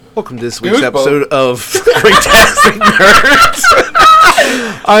Welcome to this week's Goosebumps. episode of Fantastic Nerds.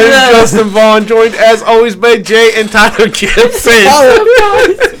 I am Justin Vaughn, joined as always by Jay and Tyler Gibson. Oh, God.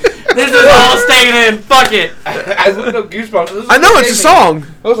 This is all staying in. Fuck it. I looked up Goosebumps. I know, it's a song.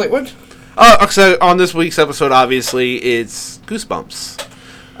 I was like, what? So on this week's episode, obviously, it's Goosebumps.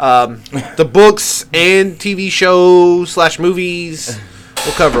 The books and TV shows / movies.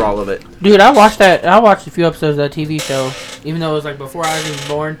 We'll cover all of it. Dude, I watched a few episodes of that TV show, even though it was like before I was even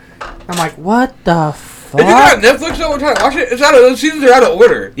born. I'm like, what the fuck? If you got Netflix all the time, watch it. The seasons are out of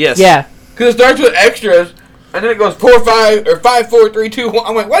order. Yes. Yeah. Because it starts with extras, and then it goes 4, 5, or 5, 4, 3, 2, 1.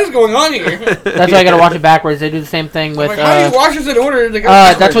 I'm like, what is going on here? That's why I gotta watch it backwards. They do the same thing with. I'm like, how do you watch this in order?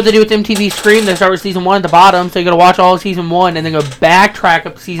 That's what they do with MTV Scream. They start with season 1 at the bottom, so you gotta watch all of season 1 and then go backtrack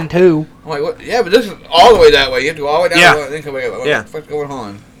up to season 2. I'm like, what? Yeah, but this is all the way that way. You have to go all the way down Yeah. and then come back up. What Yeah. the fuck's going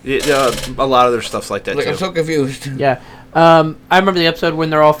on? A lot of their stuff's like that, Like, too. I'm so confused. Yeah. I remember the episode when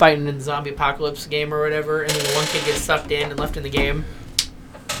they're all fighting in the zombie apocalypse game or whatever, and then the one kid gets sucked in and left in the game.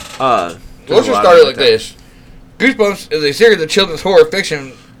 Let's just start it like this. Goosebumps is a series of children's horror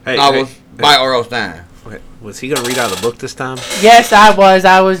fiction novels by R.L. Stein. Okay. Was he going to read out of the book this time? Yes, I was.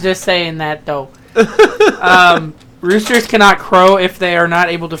 I was just saying that, though. Roosters cannot crow if they are not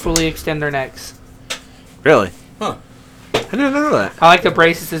able to fully extend their necks. Really? Huh. I didn't know that. I like the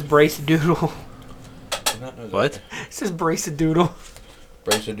brace. It says brace a doodle. What? It says brace a doodle.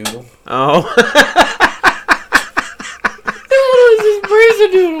 Brace a doodle. Oh. It says brace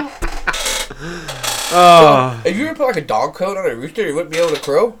a doodle. Oh. If you ever put like a dog coat on a rooster, he wouldn't be able to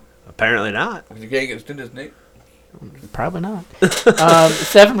crow? Apparently not. Because you can't extend his neck? Probably not.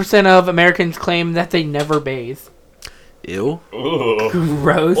 7% of Americans claim that they never bathe. Ew.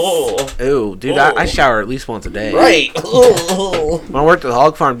 Gross. Ew, dude, I shower at least once a day. Right. When I worked at the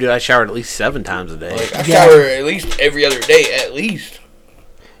hog farm, dude, I showered at least 7 times a day. Like, I shower at least every other day, at least.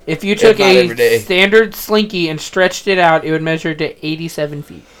 If you took not every day. a standard slinky and stretched it out, it would measure to 87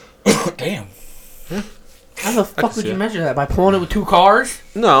 feet. Damn. How the fuck would see you that. measure that? By pulling it with 2 cars?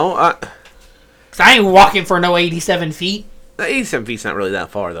 No, 'Cause I ain't walking for no 87 feet. 87 feet's not really that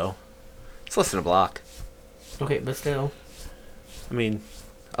far, though. It's less than a block. Okay, but still. I mean,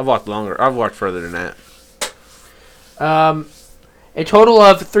 I've walked longer. I've walked further than that. A total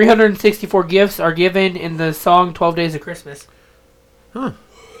of 364 gifts are given in the song 12 Days of Christmas. Huh.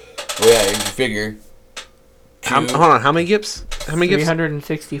 Well, yeah, you figure. Hold on, how many gifts? How many gifts?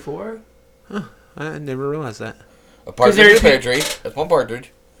 364? I never realized that. A partridge in a pear tree. That's 1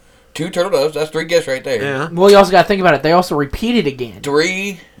 partridge. 2 turtle doves. That's 3 gifts right there. Yeah. Well, you also got to think about it. They also repeat it again.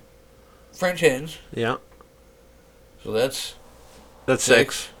 3 French hens. Yeah. So that's That's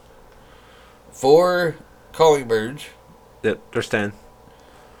 6. 4 calling birds. Yep, there's 10.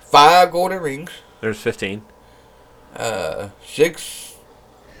 5 golden rings. There's 15. 6.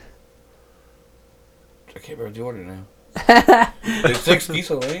 I can't remember the order now. There's 6 geese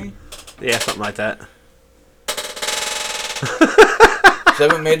away. Yeah, something like that.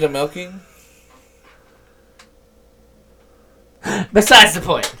 7 maids of milking. Besides the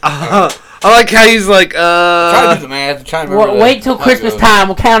point. I like how he's like, Trying to do the math. Trying to remember Wait till Christmas time.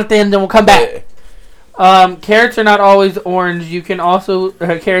 We'll count it then we'll come back. Carrots are not always orange. You can also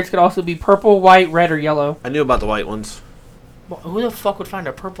carrots could also be purple, white, red, or yellow. I knew about the white ones. Well, who the fuck would find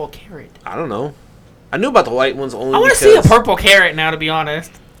a purple carrot? I don't know. I knew about the white ones only I want to see a purple carrot now, to be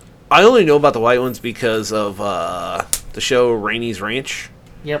honest. I only know about the white ones because of the show Rainy's Ranch.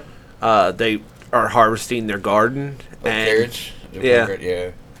 Yep. They are harvesting their garden. And carrots.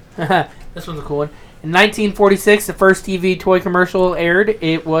 Yeah. Yeah. This one's a cool one. In 1946, the first TV toy commercial aired.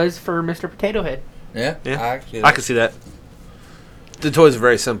 It was for Mr. Potato Head. Yeah. Yeah. I can see that. The toys are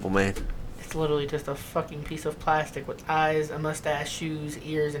very simple, man. It's literally just a fucking piece of plastic with eyes, a mustache, shoes,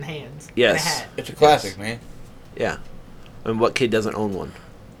 ears, and hands. Yes. And a hat. It's a classic, man. Yeah. And what kid doesn't own one?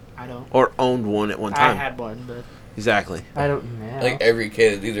 I don't. Or owned one at one time? I had one, but Exactly. I don't know. Like every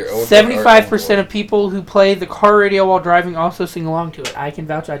kid is either owned 75% of people who play the car radio while driving also sing along to it. I can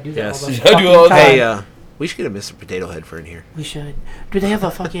vouch I do that Yes. all the I do fucking all the time. Hey, we should get a Mr. Potato Head for in here. We should. Do they have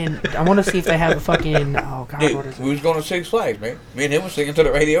a fucking... I want to see if they have a fucking... Oh, God, Dude, what is it? we was going to Six Flags, man. Me and him was singing to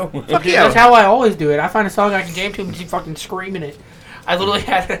the radio. Fuck yeah. That's how I always do it. I find a song I can jam to and just fucking screaming it. I literally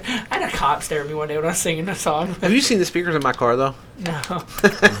had a cop stare at me one day when I was singing the song. Have you seen the speakers in my car, though? No.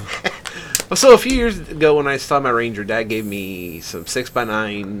 Well, so a few years ago when I saw my Ranger, Dad gave me some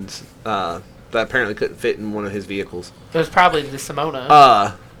 6x9s that apparently couldn't fit in one of his vehicles. It was probably the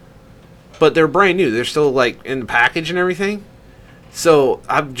Simona. But they're brand new. They're still like in the package and everything. So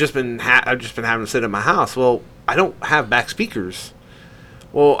I've just been having to sit at my house. Well, I don't have back speakers.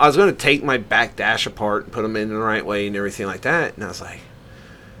 Well, I was going to take my back dash apart and put them in the right way and everything like that. And I was like,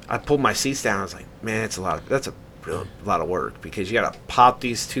 I pulled my seats down. I was like, man, that's a lot of work because you got to pop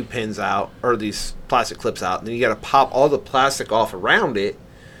these 2 pins out or these plastic clips out, and then you got to pop all the plastic off around it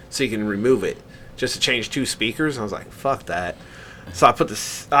so you can remove it just to change 2 speakers. And I was like, fuck that. So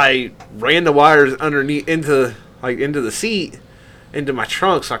I ran the wires underneath into the seat, into my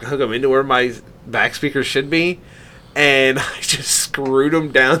trunk, so I can hook them into where my back speakers should be, and I just screwed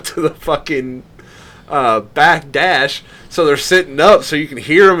them down to the fucking back dash, so they're sitting up, so you can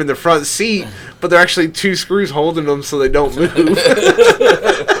hear them in the front seat, but they're actually 2 screws holding them so they don't move.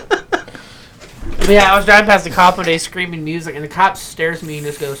 Yeah, I was driving past the cop one day screaming music, and the cop stares at me and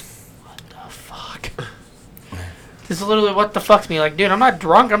just goes, "What the fuck?" This is literally what the fuck's me. Like, dude, I'm not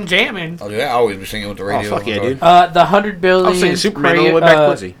drunk. I'm jamming. Oh, yeah, I always be singing with the radio. Oh, fuck yeah, dude. The 100 billion. I was singing Superman on the way back to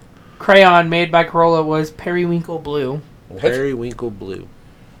Quincy. Crayon made by Corolla was Periwinkle Blue. What? Periwinkle Blue.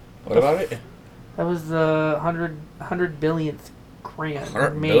 What about it? That was the 100 billionth crayon.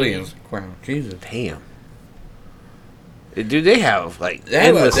 100 billionth crayon. Jesus. Damn. Dude, they have, like, They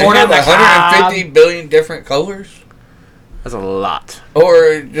have endless. 150 billion different colors? That's a lot.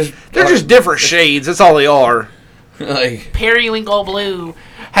 Or just... They're just different shades. That's all they are. Like... Periwinkle Blue.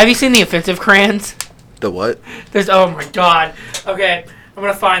 Have you seen the offensive crayons? The what? There's, oh my god. Okay, I'm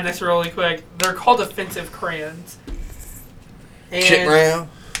gonna find this really quick. They're called offensive crayons. And Shit brown?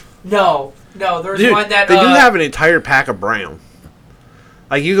 No, there's Dude, one that... they do have an entire pack of brown.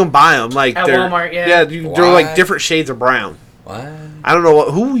 Like, you can buy them. Like, At they're, Walmart, yeah. Yeah, they're like different shades of brown. What? I don't know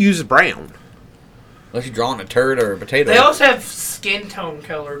who uses brown. Unless you're drawing a turd or a potato. They also have skin tone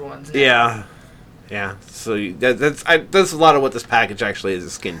colored ones now. Yeah. So that's a lot of what this package actually is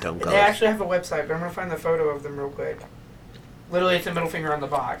skin tone color. They actually have a website, but I'm going to find the photo of them real quick. Literally, it's a middle finger on the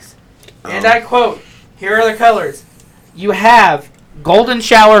box. And I quote, here are the colors. You have Golden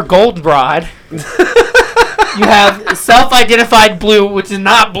Shower Goldenrod. You have Self-Identified Blue, which is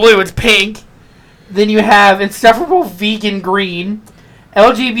not blue, it's pink. Then you have Insufferable Vegan Green.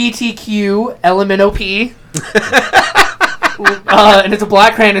 LGBTQ LMNOP. And it's a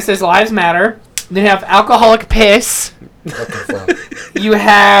black crayon that says Lives Matter. Then you have Alcoholic Piss. What the fuck? You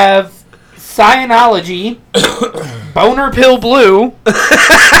have Cyanology. Boner Pill Blue.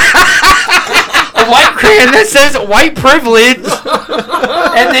 A white crayon that says White Privilege.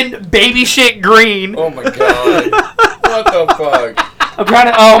 And then Baby Shit Green. Oh my god. What the fuck? I'm trying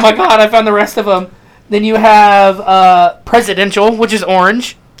to... Oh my god, I found the rest of them. Then you have Presidential, which is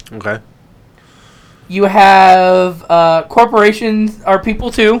orange. Okay. You have Corporations Are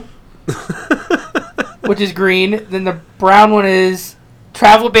People Too, which is green. Then the brown one is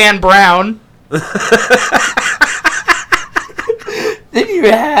Travel Ban Brown. Then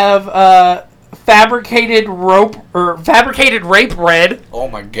you have Fabricated Rape Red. Oh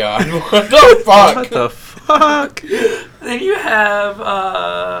my god. What the fuck? What the fuck? Then you have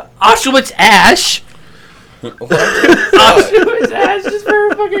Auschwitz Ash. Auschwitz Ash is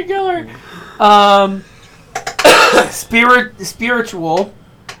very fucking killer. Spiritual,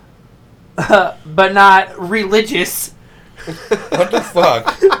 but not religious. What the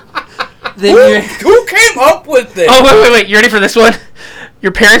fuck? Then Who came up with this? Oh wait! You ready for this one?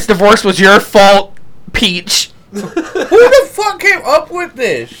 Your parents' divorce was your fault, Peach. Who the fuck came up with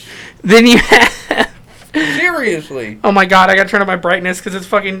this? Then you have... Seriously. Oh my god! I gotta turn up my brightness because it's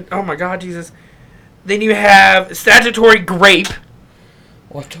fucking... Oh my god, Jesus. Then you have Statutory Grape.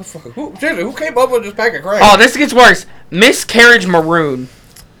 What the fuck? Seriously, who came up with this pack of crap? Oh, this gets worse. Miscarriage Maroon.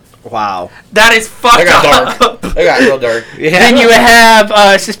 Wow. That is fucked They got up. dark. They got real dark. Yeah. Then you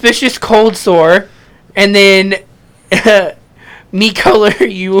have Suspicious Cold Sore. And then Me Color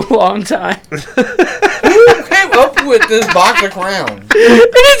You Long Time. Who came up with this box of crowns?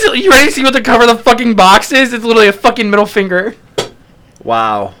 You ready to see what the cover of the fucking box is? It's literally a fucking middle finger.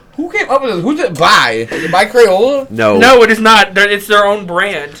 Wow. Who came up with this? Who's it by? Is it by Crayola? No. No, it is not. It's their own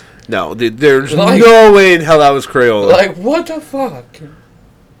brand. No, dude, there's Like- no way in hell that was Crayola. Like, what the fuck?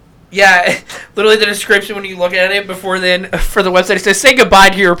 Yeah, literally the description when you look at it before then for the website, it says, say goodbye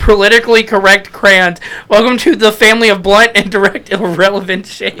to your politically correct crayons. Welcome to the family of blunt and direct irrelevant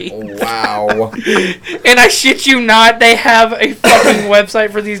shades. Wow. And I shit you not, they have a fucking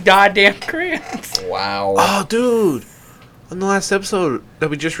website for these goddamn crayons. Wow. Oh, dude. On the last episode that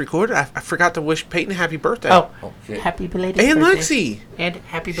we just recorded, I forgot to wish Peyton happy birthday. Oh, Shit. happy belated And birthday. Lexi. And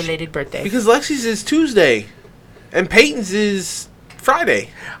happy belated birthday. Because Lexi's is Tuesday. And Peyton's is Friday.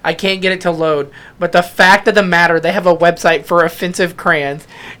 I can't get it to load, but the fact of the matter, they have a website for offensive crayons.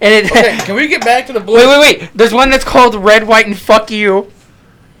 And it Okay, can we get back to the blue? Wait. There's one that's called Red, White, and Fuck You.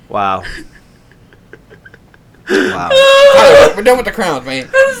 Wow. Wow. Tyler, we're done with the crowns, man.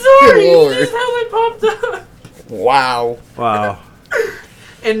 I'm sorry. Good Lord. That's how they popped up. Wow. Wow.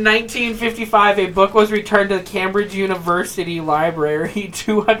 In 1955, a book was returned to the Cambridge University Library,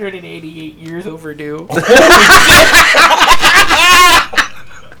 288 years overdue.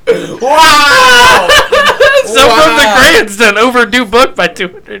 Wow! So from the Cranston, overdue book by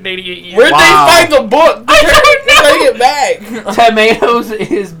 288 years. Where'd they find the book? I don't know. Take it back. Tomatoes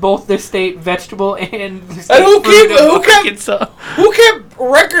is both the state vegetable and the state And who kept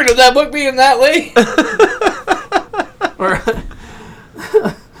record of that book being that late?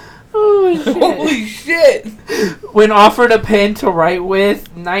 Holy shit. When offered a pen to write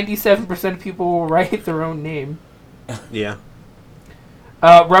with, 97% of people will write their own name. Yeah.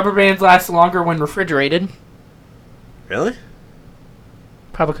 Rubber bands last longer when refrigerated. Really?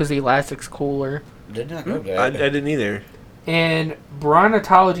 Probably because the elastic's cooler. Did not know that. I didn't either. And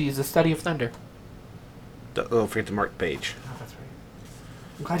bronatology is the study of thunder. Don't forget to mark the page. Oh, that's right.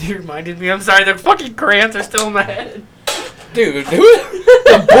 I'm glad you reminded me. I'm sorry, the fucking crayons are still in my head. Dude,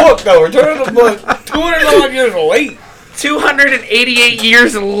 the book, though. Return of the book. 209 years late. 288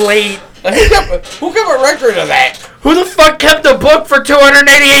 years late. Who kept a record of that? Who the fuck kept the book for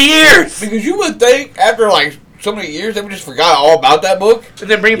 288 years? Because you would think after like so many years they would just forgot all about that book. And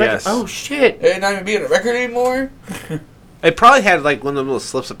then bring it back. Yes. Oh shit. It ain't not even being a record anymore. It probably had like one of them little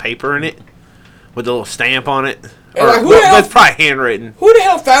slips of paper in it with a little stamp on it. And Or like, who the hell- it's probably handwritten. Who the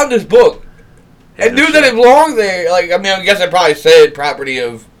hell found this book? And knew that it belonged there. Like, I mean, I guess it probably said property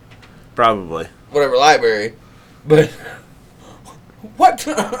of Probably. whatever library. But what?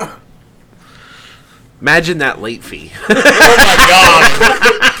 Imagine that late fee. Oh my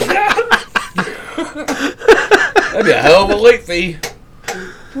god. That'd be a hell of a late fee.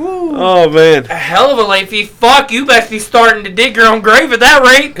 Oh man. A hell of a late fee. Fuck, you best be starting to dig your own grave at that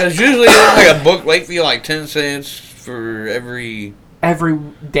rate. Because usually it's like a book late fee like 10 cents for every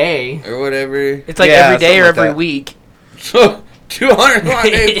day. or whatever. It's like Yeah, every day or something like every that. week. So 200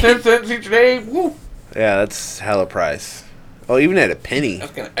 10 cents each day. Woo. Yeah, that's hella price. Oh, even at a penny.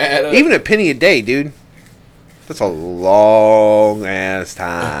 That's gonna add up. Even a penny a day, dude. That's a long ass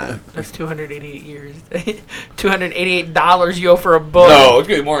time. That's 288 years. $288 you owe for a book. No, it's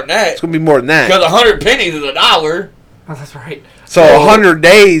gonna be more than that. It's gonna be more than that. Because 100 pennies is $1. Oh, that's right. So 100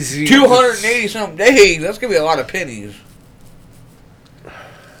 days. 280 something days. That's gonna be a lot of pennies.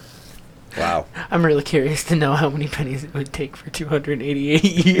 Wow. I'm really curious to know how many pennies it would take for 288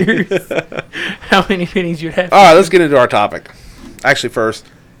 years. How many pennies you'd have. All right, let's get into our topic. Actually, first,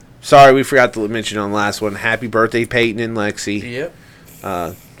 sorry we forgot to mention on the last one. Happy birthday, Peyton and Lexi. Yep.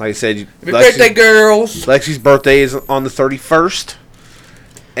 Like I said, Happy birthday, girls. Lexi's birthday is on the 31st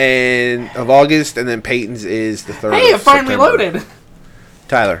of August, and then Peyton's is the 3rd. Hey, it finally loaded.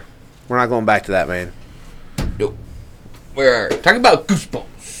 Tyler, we're not going back to that, man. Nope. We're talking about Goosebumps.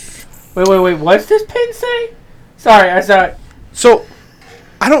 Wait. What's this pin say? Sorry, I saw it. So,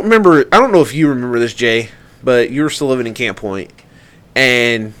 I don't know if you remember this, Jay, but you were still living in Camp Point,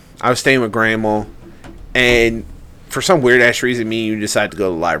 and I was staying with Grandma, and for some weird-ass reason, me and you decided to go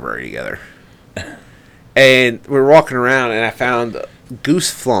to the library together. And we were walking around, and I found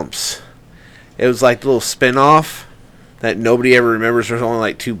Goosebumps. It was like a little spin-off that nobody ever remembers. There's only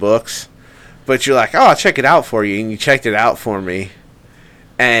like 2 books. But you're like, oh, I'll check it out for you. And you checked it out for me.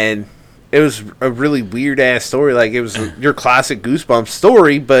 And it was a really weird-ass story. Like, it was your classic Goosebumps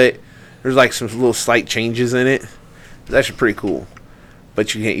story, but there's like some little slight changes in it. It's actually pretty cool.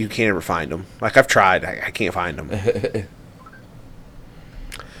 But you can't ever find them. Like, I've tried. I can't find them.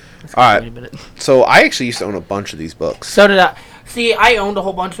 All right. So I actually used to own a bunch of these books. So did I. See, I owned a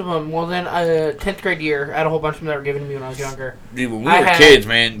whole bunch of them. Well, then, 10th grade year, I had a whole bunch of them that were given to me when I was younger. Dude, when we were kids,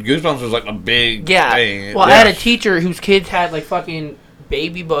 man, Goosebumps was like a big thing. Well, I had a teacher whose kids had, like, fucking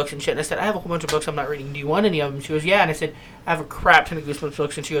baby books and shit. And I said, I have a whole bunch of books I'm not reading. Do you want any of them? She goes, yeah. And I said, I have a crap ton of Goosebumps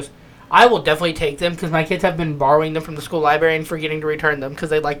books. And she goes, I will definitely take them because my kids have been borrowing them from the school library and forgetting to return them because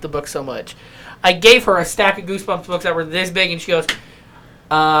they like the books so much. I gave her a stack of Goosebumps books that were this big, and she goes,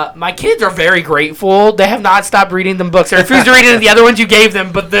 my kids are very grateful. They have not stopped reading them books. They refuse to read any of the other ones you gave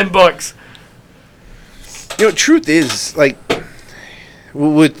them, but then books. You know, truth is, like,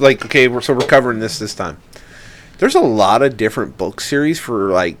 okay, so we're covering this time. There's a lot of different book series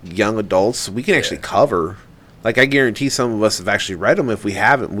for, like, young adults we can actually cover. Like, I guarantee some of us have actually read them. If we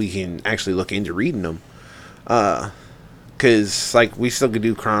haven't, we can actually look into reading them. Because, like, we still could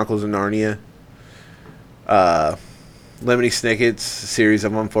do Chronicles of Narnia. Lemony Snicket's Series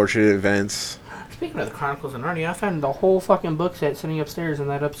of Unfortunate Events. Speaking of the Chronicles of Narnia, I found the whole fucking book set sitting upstairs in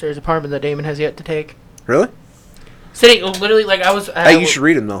that upstairs apartment that Damon has yet to take. Really? Sitting, literally, like, I was... Hey, you should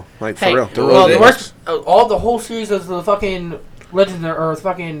read them, though. Like, for real. Well, the worst... all the whole series of the fucking Legends or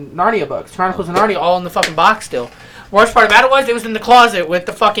fucking Narnia books. Chronicles of Narnia all in the fucking box still. Worst part about it was in the closet with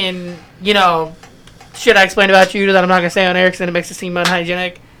the fucking, shit I explained about you that I'm not going to say on air because then it makes it seem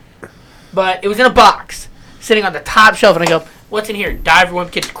unhygienic. But it was in a box, sitting on the top shelf, and I go, what's in here? Diver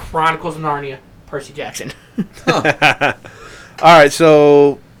Wimp Kids Chronicles of Narnia, Percy Jackson. All right,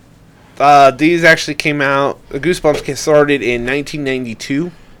 so these actually came out, Goosebumps started in 1992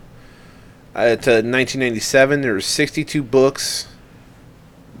 to 1997. There were 62 books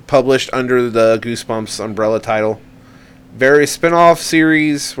published under the Goosebumps umbrella title. Various spin-off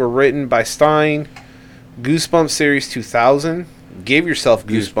series were written by Stein. Goosebumps Series 2000, Give Yourself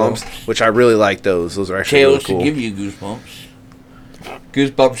Goosebumps, which I really like those. Those are actually really cool. To give you goosebumps.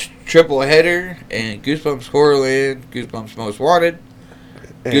 Goosebumps Triple Header, and Goosebumps Horrorland, Goosebumps Most Wanted,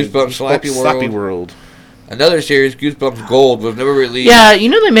 and Goosebumps Slappy World. Another series, Goosebumps Gold, was never released. Yeah,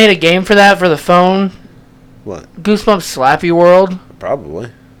 they made a game for that for the phone. What? Goosebumps Slappy World.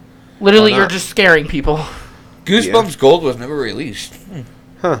 Probably. Literally, you're just scaring people. Goosebumps Gold was never released.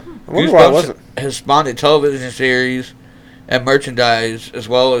 Huh. I wonder why it wasn't. Has spawned a television series and merchandise, as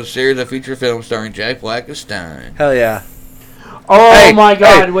well as a series of feature films starring Jack Black as Stein. Hell yeah. Oh my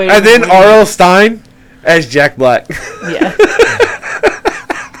God! Wait. And then R.L. Stein as Jack Black. Yeah.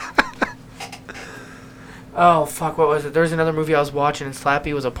 Oh fuck! What was it? There was another movie I was watching, and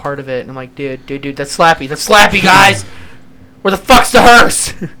Slappy was a part of it, and I'm like, dude, that's Slappy. That's Slappy, guys. Where the fuck's the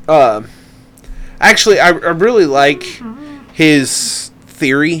hearse? Actually, I really like his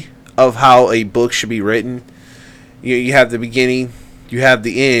theory of how a book should be written. You have the beginning, you have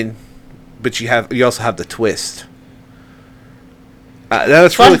the end, but you also have the twist.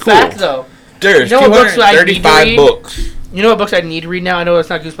 That's really cool. Fun fact, though. There's 235 books. You know what books I need to read now? I know it's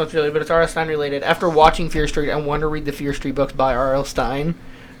not Goosebumps related, but it's R.L. Stein related. After watching Fear Street, I want to read the Fear Street books by R.L. Stein,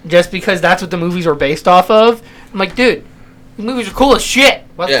 just because that's what the movies are based off of. I'm like, dude, the movies are cool as shit.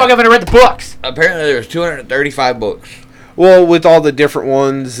 Why the fuck haven't I read the books? Apparently, there's 235 books. Well, with all the different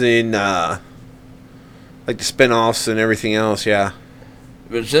ones in, like the spin-offs and everything else, yeah.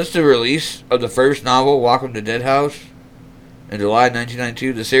 But since the release of the first novel, Welcome to Dead House, in July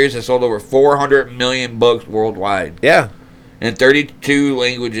 1992, the series has sold over 400 million books worldwide. Yeah. In 32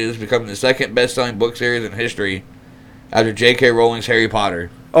 languages, becoming the second best-selling book series in history after J.K. Rowling's Harry Potter.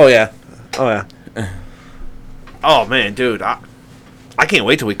 Oh, yeah. Oh, man, dude. I can't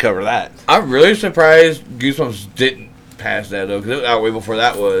wait till we cover that. I'm really surprised Goosebumps didn't pass that, though, because it was out way before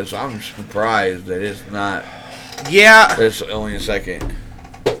that was. So I'm surprised that it's not. Yeah. It's only a second.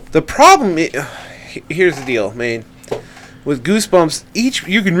 The problem is, here's the deal, man. With Goosebumps,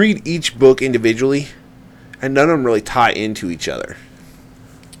 you can read each book individually, and none of them really tie into each other.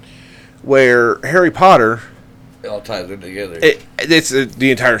 Where Harry Potter, it all ties in together. It's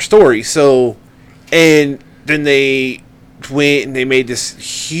the entire story. So, and then they went and they made this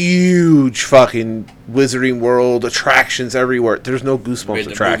huge fucking Wizarding World, attractions everywhere. There's no Goosebumps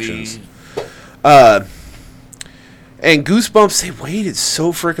attractions. And Goosebumps, they waited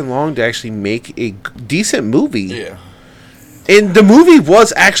so freaking long to actually make a decent movie. Yeah. And the movie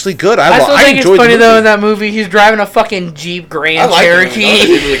was actually good. I still think it's funny, though, in that movie, he's driving a fucking Jeep Grand Cherokee. I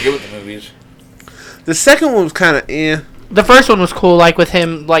was really good with the movies. The second one was kind of eh. The first one was cool, like with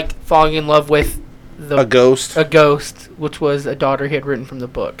him like falling in love with a ghost. A ghost, which was a daughter he had written from the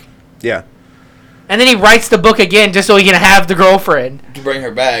book. Yeah. And then he writes the book again just so he can have the girlfriend. To bring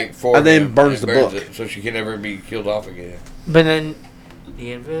her back for and then burns the book. So she can never be killed off again. But then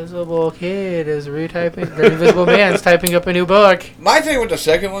the invisible kid is retyping. The invisible man's typing up a new book. My thing with the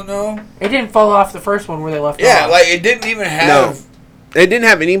second one, though, it didn't fall off the first one where they left off. Yeah, like it didn't even have. No. It didn't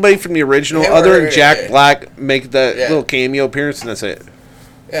have anybody from the original other than Jack Black make that little cameo appearance, and that's it.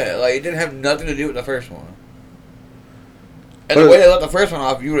 Yeah, like it didn't have nothing to do with the first one. And the way they left the first one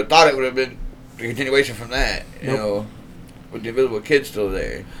off, you would have thought it would have been a continuation from that. You know, with the invisible kid still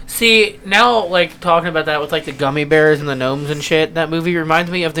there. See, now, like, talking about that with, like, the gummy bears and the gnomes and shit, that movie reminds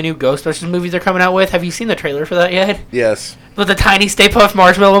me of the new Ghostbusters movies they're coming out with. Have you seen the trailer for that yet? Yes. With the tiny Stay Puft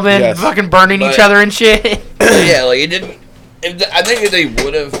Marshmallow Men fucking burning each other and shit. Yeah, like, it didn't... I think if they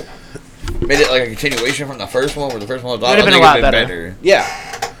would have made it, like, a continuation from the first one, where the first one was off, it would have been a lot better. Yeah.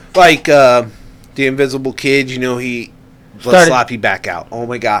 Like, the invisible kid, he let Slappy back out. Oh,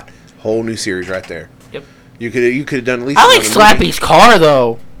 my God. Whole new series right there. Yep. You could have done at least. I like Slappy's car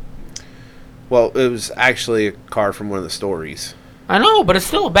though. Well, it was actually a car from one of the stories. I know, but it's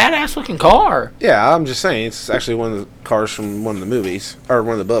still a badass looking car. Yeah, I'm just saying it's actually one of the cars from one of the movies or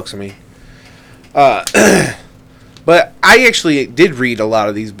one of the books. I mean, but I actually did read a lot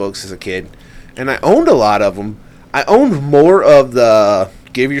of these books as a kid, and I owned a lot of them. I owned more of the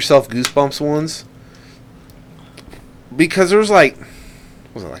Give Yourself Goosebumps ones because there was like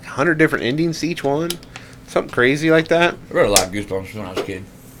 100 different endings to each one. Something crazy like that. I read a lot of Goosebumps when I was a kid.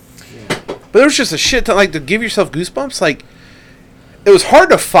 But there was just a shit ton, like, to give yourself goosebumps, like, it was hard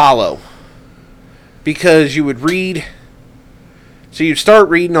to follow. Because you would read, so you'd start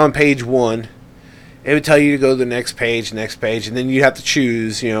reading on page 1, it would tell you to go to the next page, and then you'd have to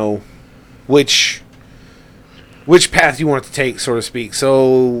choose, which path you want to take, so to speak.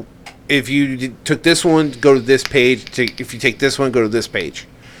 So, if you took this one, go to this page, if you take this one, go to this page.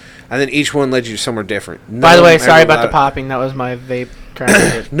 And then each one led you somewhere different. By the way, sorry about the popping. That was my vape trying to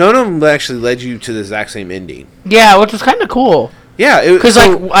hit. None of them actually led you to the exact same ending. Yeah, which was kind of cool. Yeah, because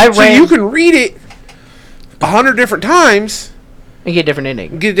I read. So you can read it 100 different times and get a different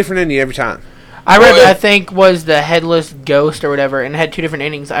ending. Get a different ending every time. I read, I think, was the Headless Ghost or whatever, and it had 2 different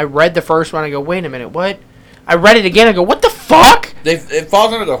endings. I read the first one. I go, wait a minute, what? I read it again. I go, what the fuck? It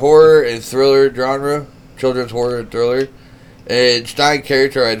falls under the horror and thriller genre, children's horror and thriller. And Stein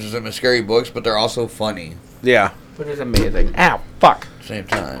characterizes them as scary books, but they're also funny. Yeah. Which is amazing. Ow, fuck. Same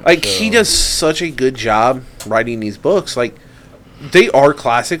time. Like, he does such a good job writing these books. Like, they are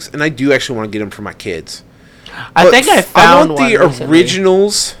classics, and I do actually want to get them for my kids. I think I found one I want the recently.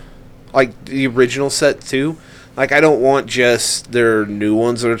 originals, like, the original set, too. Like, I don't want just their new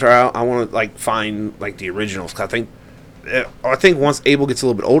ones that are out. I want to, like, find, like, the originals. Cause I think once Abel gets a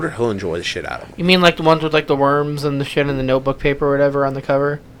little bit older, he'll enjoy the shit out of them. You mean like the ones with like the worms and the shit in the notebook paper or whatever on the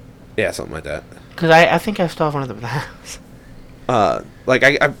cover? Yeah, something like that. Because I think I still have one of them in the house. Like,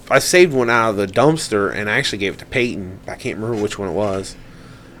 I saved one out of the dumpster, and I actually gave it to Peyton. I can't remember which one it was.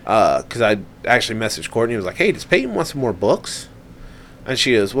 Because I actually messaged Courtney. I was like, hey, does Peyton want some more books? And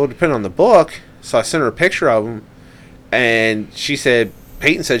she goes, well, depending on the book. So I sent her a picture of them, and she said,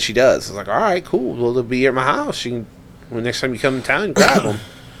 Peyton said she does. I was like, all right, cool. Well, they'll be at my house. She can... When next time you come in town, grab them.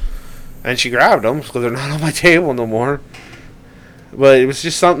 And she grabbed them because they're not on my table no more. But it was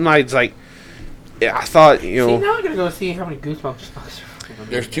just something I was like, yeah, I thought, See, now I'm going to go see how many Goosebumps books are.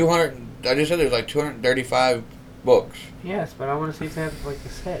 There's 200, I just said there's like 235 books. Yes, but I want to see if they have like the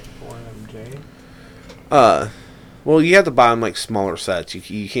set for them, Jay. Well, you have to buy them like smaller sets.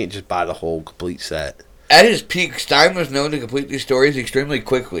 You can't just buy the whole complete set. At his peak, Stein was known to complete these stories extremely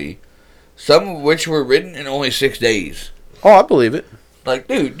quickly. Some of which were written in only 6 days. Oh, I believe it. Like,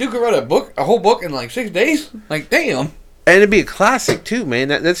 dude could write a whole book in like 6 days? Like, damn. And it'd be a classic, too, man.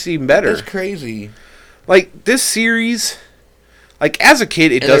 That's even better. That's crazy. Like, this series, like, as a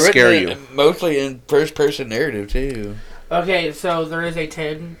kid, it does scare you. Mostly in first-person narrative, too. Okay, so there is a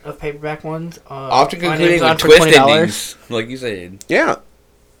 10 of paperback ones. Often concluding with twist endings, like you said. Yeah.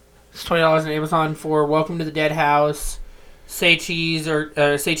 It's $20 on Amazon for Welcome to the Dead House, Say Cheese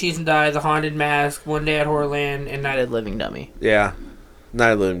and Die, The Haunted Mask, One Day at Horrorland, and Night of the Living Dummy. Yeah.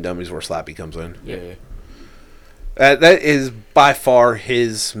 Night of the Living Dummy is where Slappy comes in. Yeah. That is by far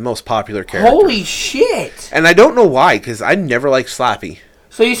his most popular character. Holy shit! And I don't know why, because I never liked Slappy.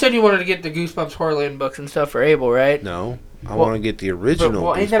 So you said you wanted to get the Goosebumps Horrorland books and stuff for Abel, right? No. I want to get the original.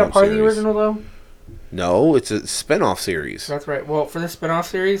 Well, ain't that a part of the original, though? No, it's a spin-off series. That's right. Well, for the spin-off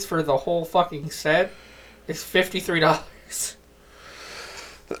series, for the whole fucking set, it's $53.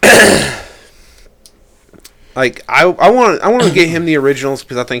 Like, I want to get him the originals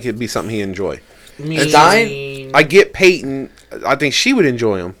because I think it'd be something he'd enjoy. I get Peyton. I think she would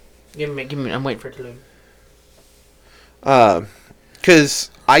enjoy them. Give me. I'm waiting for it to load.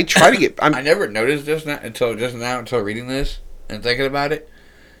 Because I try to get. I never noticed this until reading this and thinking about it.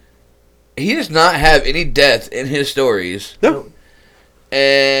 He does not have any death in his stories. No.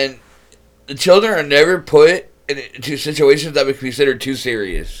 And the children are never put into situations that would be considered too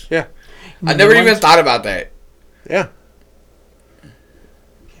serious. Yeah. I never even thought about that. Yeah.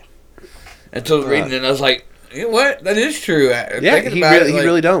 Until reading it, and I was like, you know what? That is true. Yeah, he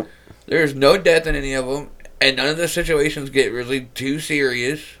really don't. There's no death in any of them, and none of the situations get really too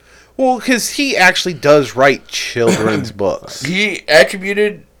serious. Well, because he actually does write children's books. He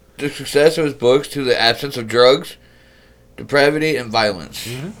attributed the success of his books to the absence of drugs, depravity, and violence.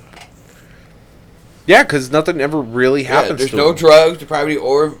 Mm-hmm. Yeah, because nothing ever really happens there's to no him. drugs, depravity,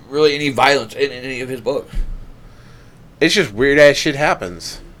 or really any violence in any of his books. It's just weird-ass shit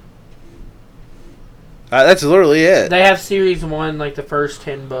happens. That's literally it. They have series 1, like the first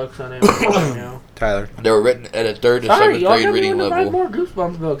 10 books on it. Tyler. They were written at a 3rd to 7th grade reading level. Buy more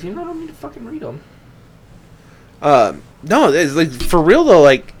Goosebumps books. You know, I don't need to fucking read them. No, it's like, for real though,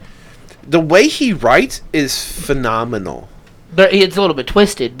 like, the way he writes is phenomenal. It's a little bit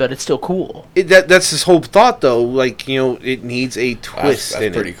twisted, but it's still cool. That's his whole thought, though. Like, it needs a twist in it.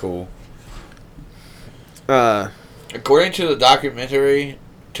 That's pretty cool. According to the documentary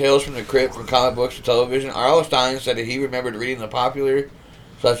Tales from the Crypt from Comic Books to Television, R.L. Stein said that he remembered reading the popular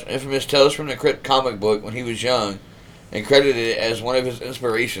such infamous Tales from the Crypt comic book when he was young, and credited it as one of his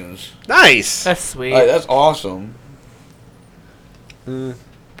inspirations. Nice. That's sweet. That's awesome.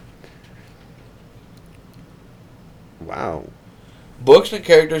 Wow. Books and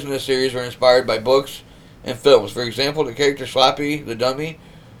characters in the series were inspired by books and films. For example, the character Slappy the Dummy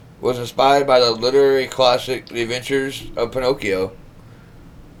was inspired by the literary classic The Adventures of Pinocchio.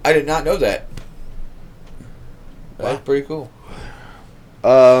 I did not know that. That's pretty cool.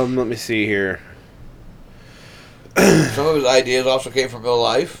 Let me see here. Some of his ideas also came from real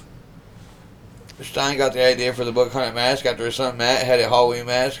life. Stein got the idea for the book Haunted Mask after his son Matt had a Halloween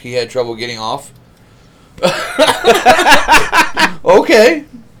mask he had trouble getting off. Okay.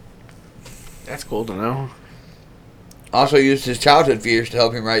 That's cool to know. Also used his childhood fears to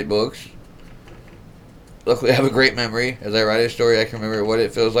help him write books. Luckily, I have a great memory. As I write a story, I can remember what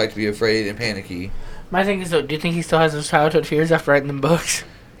it feels like to be afraid and panicky. My thing is, though, do you think he still has his childhood fears after writing them books?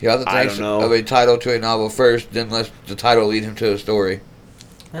 He also thinks of a title to a novel first, then lets the title lead him to a story.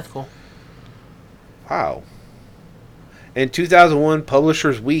 That's cool. Wow. In 2001,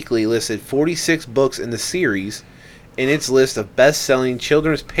 Publishers Weekly listed 46 books in the series in its list of best-selling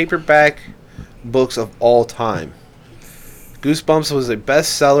children's paperback books of all time. Goosebumps was a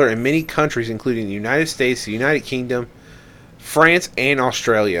bestseller in many countries, including the United States, the United Kingdom, France, and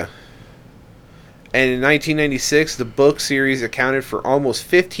Australia. And in 1996, the book series accounted for almost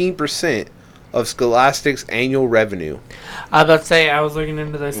 15% of Scholastic's annual revenue. I was about to say, I was looking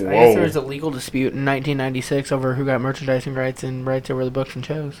into this. Whoa. I guess there was a legal dispute in 1996 over who got merchandising rights and rights over the books and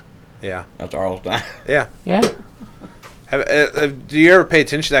shows. Yeah. That's Arlstein. Yeah. Yeah. Do you ever pay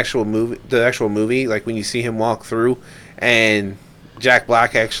attention to the actual movie? Like when you see him walk through and Jack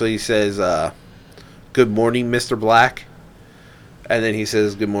Black actually says, "Good morning, Mr. Black." And then he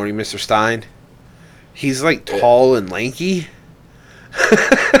says, "Good morning, Mr. Stein." He's like tall and lanky.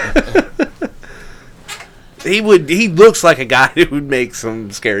 He looks like a guy who would make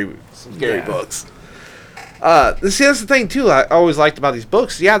some scary books. See, that's the thing too. I always liked about these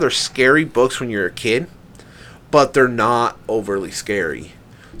books. Yeah, they're scary books when you're a kid, but they're not overly scary.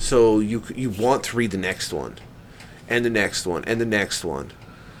 So you want to read the next one, and the next one, and the next one.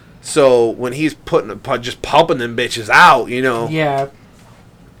 So when he's just pumping them bitches out, you know. Yeah.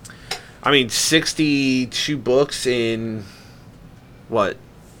 I mean, 62 books in what?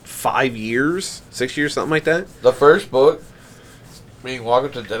 5 years, 6 years, something like that. The first book, being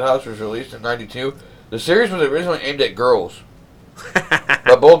Welcome to Dead House, was released in '92. The series was originally aimed at girls,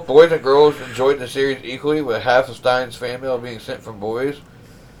 but both boys and girls enjoyed the series equally, with half of Stein's fan mail being sent from boys.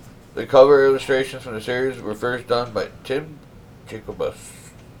 The cover illustrations from the series were first done by Tim Jacobus.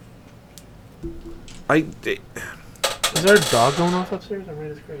 Is there a dog going off upstairs? I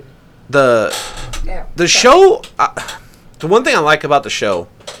mean, it's crazy. The show, the one thing I like about the show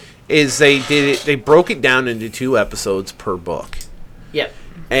is they broke it down into 2 episodes per book. Yep.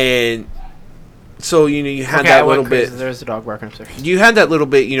 And so you had that little bit. There's a dog barking upstairs. You had that little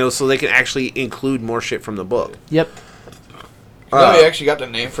bit, so they can actually include more shit from the book. Yep. He actually got the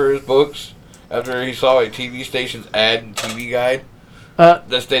name for his books after he saw a TV station's ad and TV guide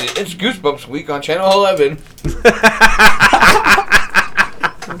that stated, "It's Goosebumps Week on Channel 11."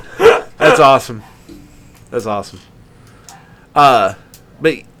 That's awesome. That's awesome. But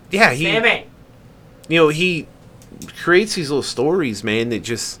yeah, he creates these little stories, man, that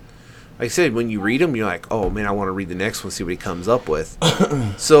just, like I said, when you read them, you're like, oh man, I want to read the next one, see what he comes up with.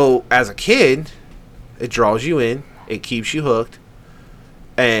 So as a kid, it draws you in, it keeps you hooked,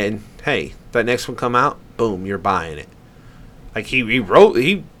 and hey, that next one come out, boom, you're buying it. Like he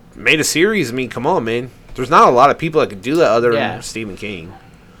made a series. I mean, come on, man. There's not a lot of people that could do that other than Stephen King.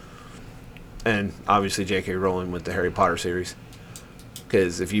 And obviously J.K. Rowling with the Harry Potter series.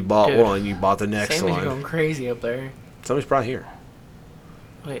 Because if you bought one, you bought the next one. Sammy's going crazy up there. Somebody's probably here.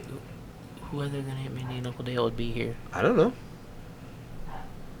 Wait, who other than Aunt Mindy and Uncle Dale would be here? I don't know.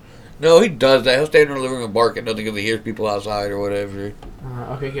 No, he does that. He'll stand in the living room and bark at nothing because he hears people outside or whatever.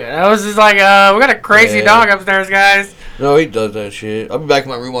 Okay, good. I was just like, we got a crazy dog upstairs, guys. No, he does that shit. I'll be back in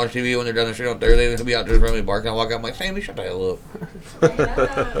my room watching TV when they're down the street on Thursday. He'll be out there randomly barking. I'll walk out. I'm like, Sammy, shut the hell up.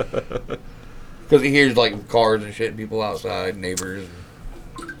 Because he hears, like, cars and shit and people outside, neighbors.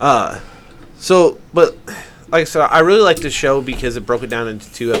 But like I said, I really like this show because it broke it down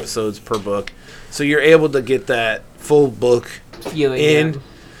into 2 episodes per book. So you're able to get that full book feeling in.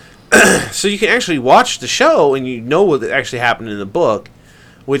 So you can actually watch the show and you know what actually happened in the book,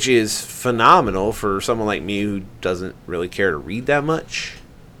 which is phenomenal for someone like me who doesn't really care to read that much.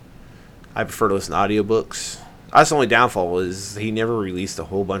 I prefer to listen to audiobooks. That's the only downfall is he never released a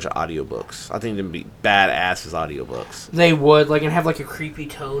whole bunch of audiobooks. I think they'd be badass as audiobooks. They would, like, and have, like, a creepy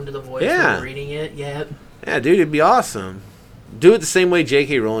tone to the voice when Yeah. you're reading it. Yeah. Yeah, dude, it'd be awesome. Do it the same way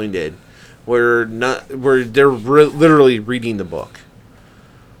J.K. Rowling did, where they're literally reading the book.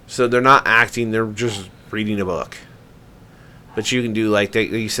 So they're not acting; they're just reading a book. But you can do like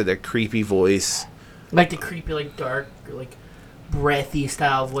you said, that creepy voice, like the creepy, like dark, like breathy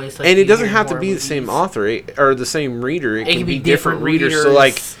style voice. Like and it you doesn't hear have to more be the movies. same author or the same reader. It can be different readers. readers. So,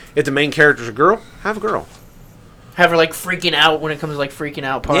 like, if the main character's a girl, have a girl. Have her like freaking out when it comes to like freaking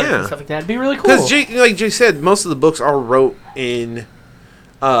out parts Yeah. and stuff like that. It'd be really cool. Because like Jay said, most of the books are wrote in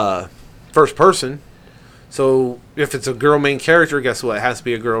first person. So if it's a girl main character, guess what? It has to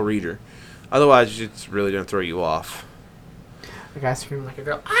be a girl reader. Otherwise, it's really going to throw you off. The guy screaming like a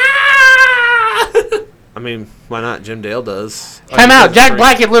girl. Ah! I mean, why not? Jim Dale does. Time out. Jack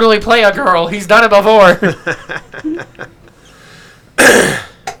Black can literally play a girl. He's done it before.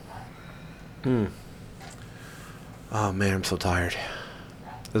 Oh, man, I'm so tired.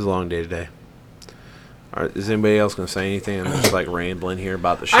 It was a long day today. All right, is anybody else going to say anything? I'm just, like, rambling here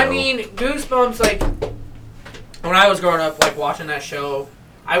about the show. I mean, Goosebumps, like, when I was growing up, like, watching that show,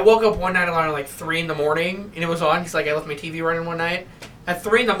 I woke up one night around, like, 3 in the morning, and it was on because, like, I left my TV running one night. At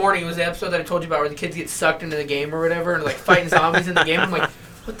 3 in the morning, it was the episode that I told you about where the kids get sucked into the game or whatever, and, like, fighting zombies in the game. I'm like,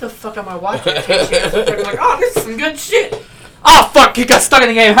 what the fuck am I watching? I'm like, oh, this is some good shit. Oh, fuck, he got stuck in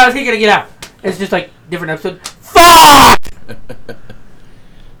the game. How is he going to get out? It's just, like, different episode. Fuck!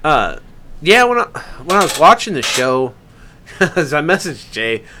 Yeah, when I was watching the show, I messaged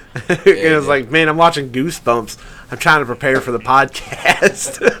Jay, and it was like, man, I'm watching Goosebumps. I'm trying to prepare for the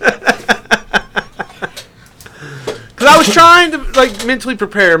podcast. Because I was trying to, like, mentally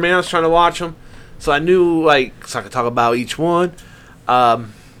prepare, man. I was trying to watch them. So I knew, like, so I could talk about each one. The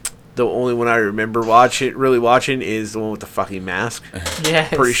only one I remember really watching is the one with the fucking mask.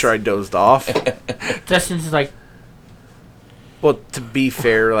 Yes. Pretty sure I dozed off. Justin's just like... Well, to be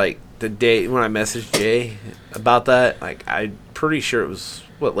fair, like, the day when I messaged Jay about that, like, I'm pretty sure it was,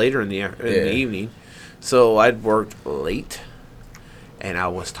 later in the evening. So I'd worked late, and I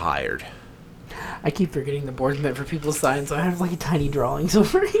was tired. I keep forgetting the board's meant for people to sign, so I have, like, tiny drawings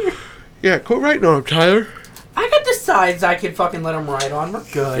over here. Yeah, quit writing on them, Tyler. I got the sides I could fucking let them write on. We're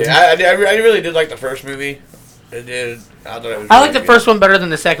good. Yeah, I really did like the first movie. I did. I thought it was. I like the first one better than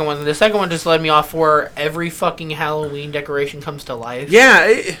the second one. The second one just led me off where every fucking Halloween decoration comes to life. Yeah,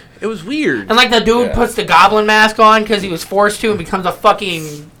 it was weird. And, like, the dude puts the goblin mask on because he was forced to and becomes a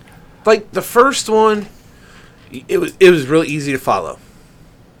fucking... Like, the first one, it was really easy to follow.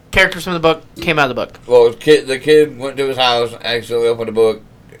 Characters from the book came out of the book. Well, the kid went to his house, accidentally opened a book.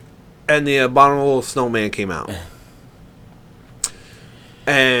 And the abominable snowman came out.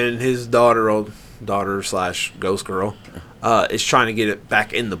 And his daughter / ghost girl is trying to get it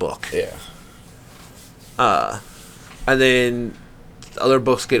back in the book. Yeah. And then other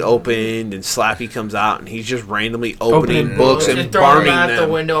books get opened, and Slappy comes out, and he's just randomly opening books and just throwing burning them out them.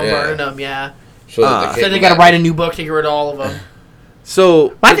 the window and burning them, yeah. So they got to write a new book to get rid of all of them.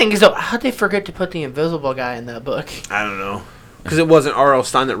 So My thing is, though, how'd they forget to put the invisible guy in that book? I don't know, because it wasn't R.L.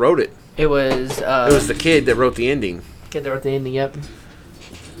 Stine that wrote it. It was... It was the kid that wrote the ending. Kid that wrote the ending, yep.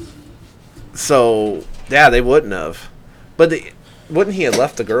 So, yeah, they wouldn't have. But wouldn't he have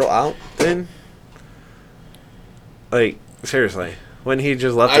left the girl out then? Like, seriously. Wouldn't he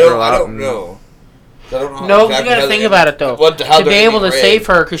just left the girl out? I don't know. No, you got to think about it, though. To be able to save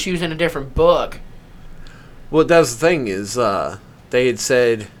her because she was in a different book. Well, that's the thing is, they had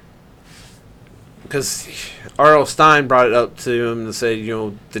said... Because R.L. Stine brought it up to him and said,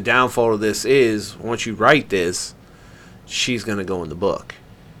 the downfall of this is, once you write this, she's going to go in the book.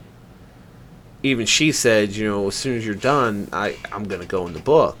 Even she said, as soon as you're done, I'm going to go in the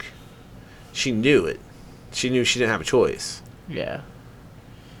book. She knew it. She knew she didn't have a choice. Yeah.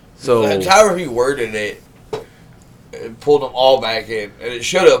 So, however he worded it, it pulled them all back in. And it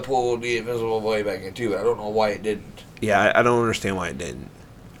should have pulled the Invisible Boy back in, too. But I don't know why it didn't. yeah, I don't understand why it didn't.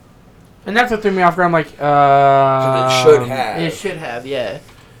 And that's what threw me off. I'm like, It should have. It should have, yeah.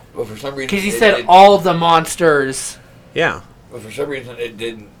 But for some reason... Because he said all the monsters. Yeah. But for some reason, it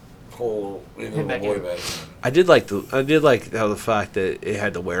didn't pull the Invisible Boy back in. I did like how the fact that it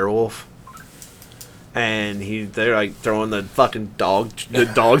had the werewolf. And they're like throwing the fucking dog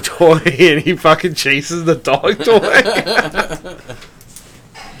toy, and he fucking chases the dog toy.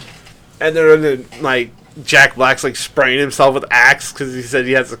 And they're like Jack Black's like spraying himself with Axe because he said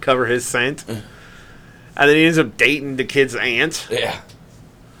he has to cover his scent. And then he ends up dating the kid's aunt. Yeah.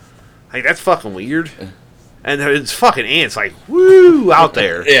 Like, that's fucking weird. And his fucking aunt's like, woo, out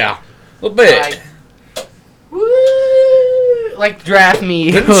there. Yeah. A little bit. Like, woo! like draft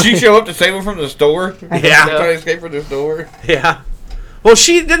me. Didn't she show up to save him from the store? Yeah. Trying to escape from the store? Yeah. Well,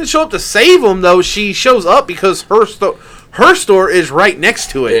 she didn't show up to save him, though. She shows up because her store is right next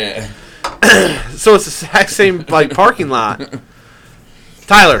to it. Yeah. So it's the exact same like parking lot.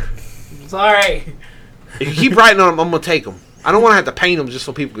 Tyler, Sorry. if you keep writing on them, I'm going to take them. I don't want to have to paint them just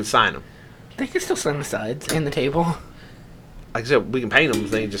so people can sign them. They can still sign the sides and the table. Like I said, we can paint them,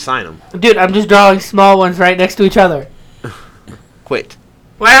 they can just sign them. Dude, I'm just drawing small ones right next to each other. Quit.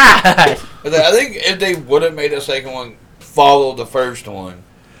 What? I think if they would have made the second one follow the first one,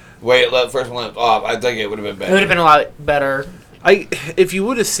 way it let the first one left off, I think it would have been better. It would have been a lot better. If you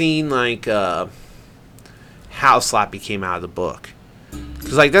would have seen like how Slappy came out of the book,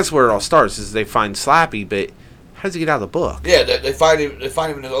 because like that's where it all starts. Is they find Slappy, but how does he get out of the book? Yeah, they find him. They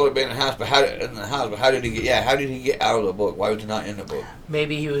find him in his old abandoned house. But how did he get? Yeah, how did he get out of the book? Why was he not in the book?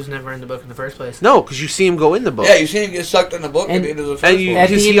 Maybe he was never in the book in the first place. No, because you see him go in the book. Yeah, you see him get sucked in the book at the end of the first one.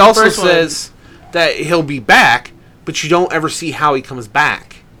 Because he also says that he'll be back, but you don't ever see how he comes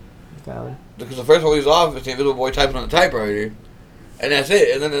back. Valid. Because the first one he's off, it's the Invisible Boy typing on the typewriter, and that's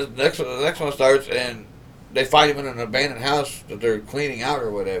it. And then the next one starts, and they find him in an abandoned house that they're cleaning out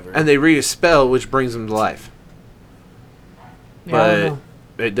or whatever. And they read a spell which brings him to life. Yeah,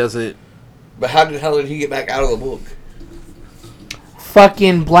 but it doesn't. But how the hell did he get back out of the book?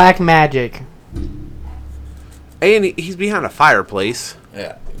 fucking black magic. And he's behind a fireplace.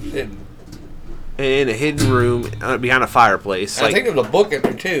 Yeah, hidden. In a hidden room behind a fireplace. I think there's a book in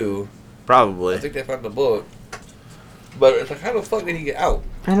there too. Probably. I think they found the book. But it's like, how the fuck did he get out?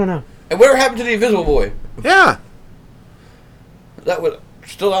 I don't know. And whatever happened to the Invisible Boy? Yeah. That was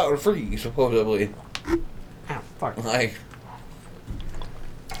still out and free, supposedly. Oh, fuck. Like,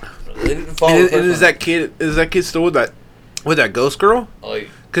 they didn't follow. And is that kid still with that ghost girl? Like,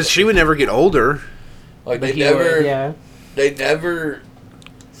 because she would never get older. like But they never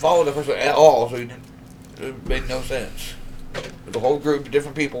followed the first one at all. So it made no sense. The whole group of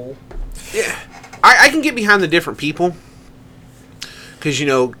different people. Yeah, I can get behind the different people. Because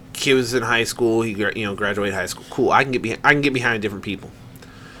kid was in high school. He graduated high school. Cool. I can get behind different people.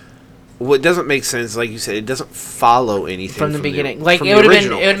 What doesn't make sense, like you said, it doesn't follow anything from the beginning. It would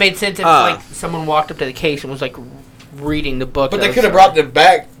have made sense if like someone walked up to the case and was like reading the book. But they could have brought them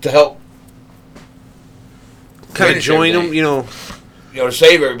back to help. Kind of join them, to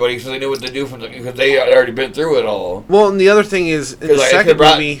save everybody because they knew what to do because they had already been through it all. Well, and the other thing is, in the second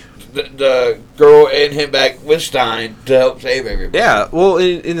movie, the girl and him back with Stein to help save everybody. Yeah, well,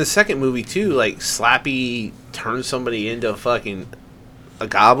 in the second movie too, like Slappy turns somebody into fucking a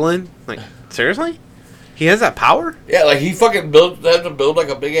goblin. Like, seriously? He has that power? Yeah, like he fucking had to build like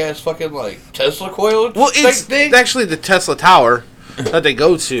a big ass fucking like Tesla coil. Well, it's actually the Tesla tower that they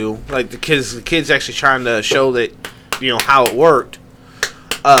go to. Like the kids actually trying to show that how it worked.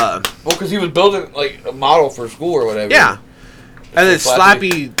 Well, because he was building like a model for school or whatever. Yeah, and then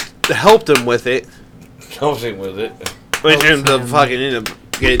Slappy helped him with it. Helps him with it. Which ends up fucking end up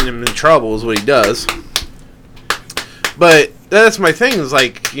getting him in trouble is what he does. But that's my thing. Is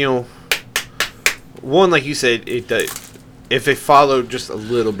like one, like you said, if they followed just a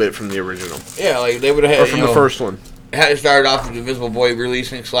little bit from the original. Yeah, like they would have had or from the first one. Had it started off with the Invisible Boy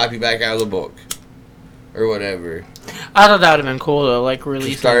releasing Slappy back out of the book, or whatever. I thought that would have been cool though, like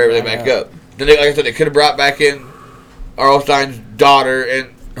releasing. Start everything back up. Then, like I said, they could have brought back in R.L. Stein's daughter and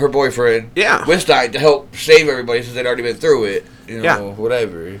her boyfriend. Yeah. With Stein to help save everybody since they'd already been through it.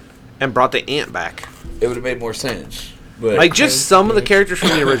 Whatever. And brought the aunt back. It would have made more sense. But like just some of the characters from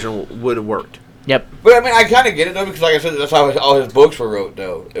the original would have worked. Yep. But I mean, I kind of get it though because, like I said, that's how all his books were wrote.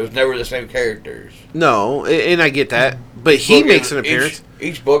 Though it was never the same characters. No, and I get that, but he makes an appearance.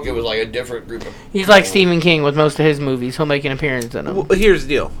 Each book, it was like a different group of. He's like Stephen King with most of his movies. He'll make an appearance in them. Well, here's the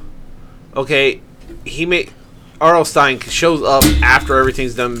deal. Okay, R.L. Stein shows up after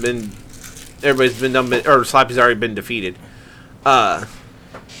everything's everybody's been done, or Slappy's already been defeated. And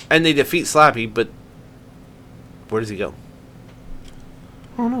they defeat Slappy, but where does he go?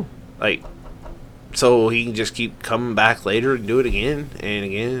 I don't know. Like, so he can just keep coming back later and do it again and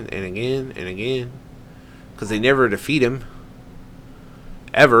again and again and again. Because they never defeat him.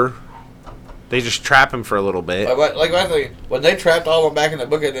 Ever. They just trap him for a little bit. Like when they trapped all of them back in the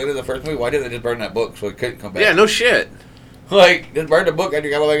book at the end of the first movie, why didn't they just burn that book so it couldn't come back? Yeah, no shit. Like, just burn the book after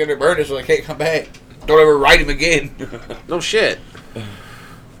you got all back in there, burn it so they can't come back. Don't ever write him again. No shit.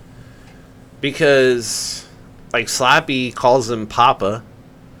 Because, like, Slappy calls him Papa.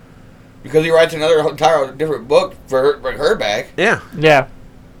 Because he writes another entire different book for bring her back. Yeah. Yeah.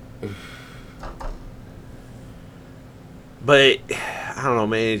 But I don't know,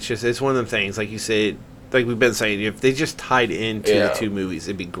 man. It's one of them things. Like you said, like we've been saying, if they just tied into the two movies,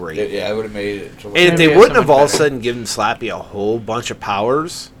 it'd be great. Yeah, I would have made it. And if they wouldn't have all of a sudden given Slappy a whole bunch of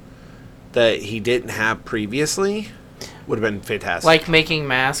powers that he didn't have previously, would have been fantastic. Like making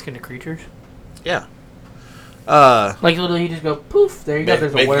masks into creatures. Yeah. Like literally, he just go poof. There you go.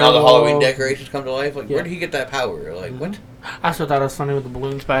 There's a werewolf. Making all the Halloween decorations come to life. Like, where did he get that power? Like, what? I also thought it was funny with the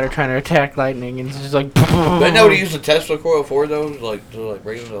balloon spider trying to attack lightning, and it's just like. But nobody used the Tesla coil for those, like to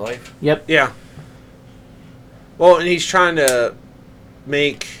bring them to life. Yep. Yeah. Well, and he's trying to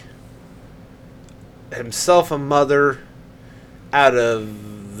make himself a mother out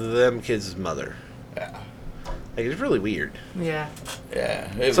of them kids' mother. Yeah. Like, it's really weird. Yeah.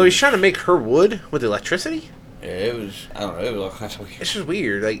 Yeah. So he's trying to make her wood with electricity? Yeah, it was. I don't know. It was all kinds of weird. It's just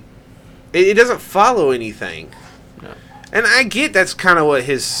weird. Like, it doesn't follow anything. No. And I get that's kind of what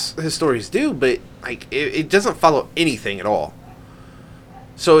his stories do, but like it doesn't follow anything at all.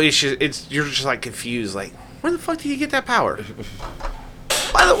 So you're just like confused. Like, where the fuck did you get that power?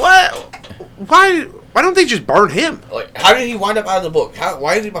 Why don't they just burn him? Like, how did he wind up out of the book?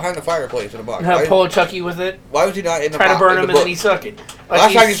 Why is he behind the fireplace in the box? Pull Chucky with it. Why was he not in the box? Try to burn him and then he suck it. Like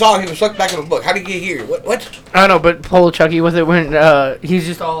Last time you saw him, he was sucked back in the book. How did he get here? What? I don't know, but pull Chucky with it when he's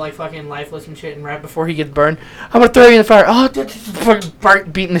just all like fucking lifeless and shit, and right before he gets burned, I'm gonna throw you in the fire. Oh,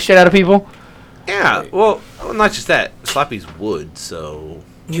 fucking beating the shit out of people. Yeah, well, not just that. Slappy's wood, so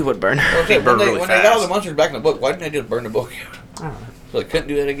you would burn. Well, when they got all the monsters back in the book, why didn't they just burn the book? I don't know. So they couldn't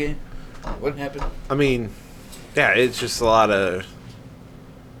do that again. What happened? I mean, yeah, it's just a lot of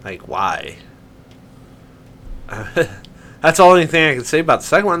like, why? That's the only thing I can say about the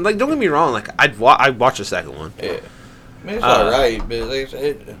second one. Like, don't get me wrong. Like, I'd watch the second one. Yeah, I mean, it's alright, but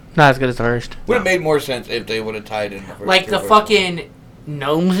it not as good as the first. Would have made more sense if they would have tied in the first. Like the fucking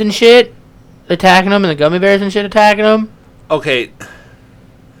gnomes and shit attacking them, and the gummy bears and shit attacking them. Okay,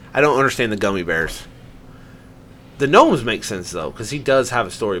 I don't understand the gummy bears. The gnomes make sense though, because he does have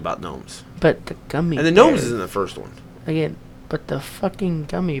a story about gnomes. But the gummy and the gnomes is in the first one again. But the fucking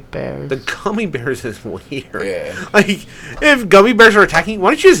gummy bears. The gummy bears is weird. Yeah. Like, if gummy bears are attacking, why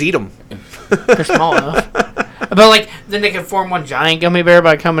don't you just eat them? They're small enough. But like, then they can form one giant gummy bear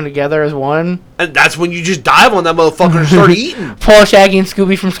by coming together as one. And that's when you just dive on that motherfucker and start eating. Paul, Shaggy, and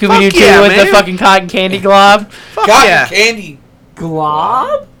Scooby from Scooby-Doo 2 with the fucking cotton candy glob. Cotton candy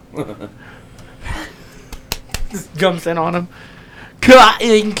glob? Just jumps in on him.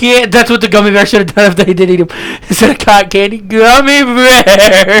 Cotton candy. That's what the gummy bear should have done if they did eat him. Instead of cotton candy, gummy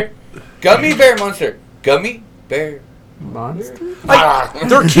bear. Gummy bear monster. Gummy bear monster? Like,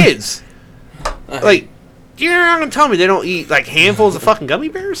 they're kids. Like, you're not going to tell me they don't eat, like, handfuls of fucking gummy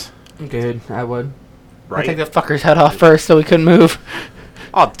bears? Dude, I would. Right? I take the fucker's head off first so he couldn't move.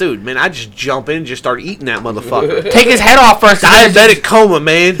 Oh, dude, man, I just jump in and just start eating that motherfucker. Take his head off first. Diabetic coma,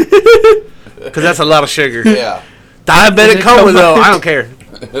 man. Because that's a lot of sugar. Yeah. Diabetic coma, though. I don't care.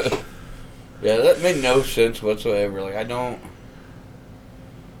 Yeah, that made no sense whatsoever. Like, I don't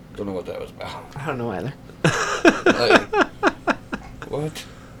know what that was about. I don't know either. Like, what?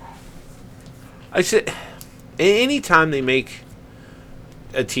 I said, anytime they make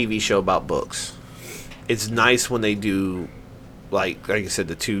a TV show about books, it's nice when they do, like I said,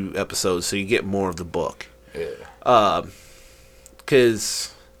 the 2 episodes, so you get more of the book. Yeah.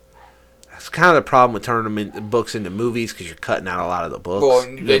 Because that's kind of the problem with turning books into movies, because you're cutting out a lot of the books.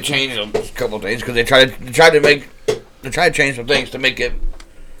 Well, they changed a couple of things because they tried to change some things to make it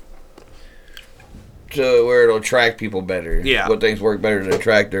to where it'll attract people better. Yeah. What things work better to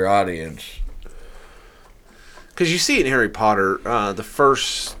attract their audience. Because you see it in Harry Potter, the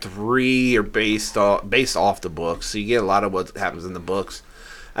first 3 are based off the books, so you get a lot of what happens in the books.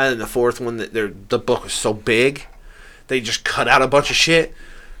 And then the 4th one, the book was so big, they just cut out a bunch of shit.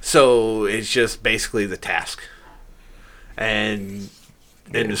 So it's just basically the task. And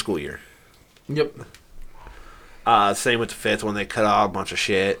end of school year. Yep. Same with the 5th one, they cut out a bunch of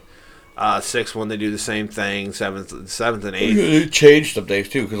shit. 6th one, they do the same thing. 7th and 8th. They changed some things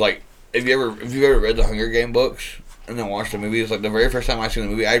too, because like if you ever read the Hunger Game books and then watched the movies, like the very first time I seen the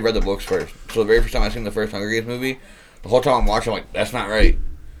movie, I read the books first. So the very first time I seen the first Hunger Games movie, the whole time I'm watching, I'm like, that's not right.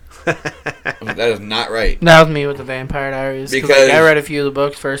 That is not right. That was me with the Vampire Diaries. Because like, I read a few of the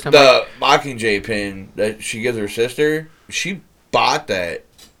books first. The Mockingjay pin that she gives her sister, she bought that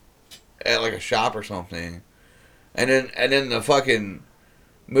at like a shop or something, and then the fucking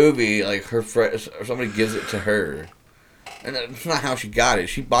movie, like her friend, somebody gives it to her, and that's not how she got it.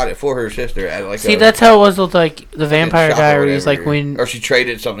 She bought it for her sister at like. See, that's how it was with like the Vampire Diaries, like when. Or she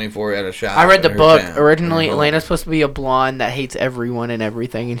traded something for it at a shop. I read the book originally. Elena's supposed to be a blonde that hates everyone and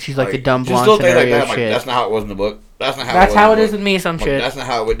everything, and she's like the dumb blonde scenario shit. That's not how it was in the book. That's not how. That's how it is with me. Some Like, shit. that's not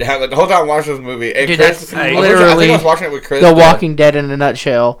how it would happen. The whole time I watched this movie, and Dude, Chris, that's I literally think I was watching it with Chris. The Walking Dead in a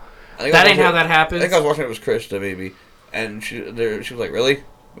nutshell. That ain't how that happens. I think I was watching it with Krista, maybe, and she was like, "Really?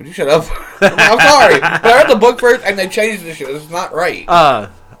 Would you shut up?" I'm sorry, but I read the book first, and they changed the shit. It's not right.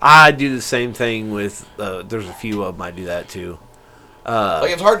 I do the same thing with. There's a few of them I do that too.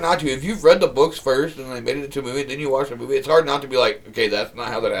 Like, it's hard not to. If you've read the books first and they made it into a movie, then you watch the movie, it's hard not to be like, okay, that's not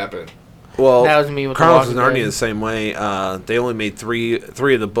how that happened. Well, that was me with Chronicles The of Walking Narnia Dead. the same way. They only made three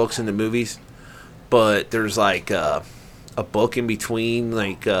of the books in the movies, but there's like a book in between,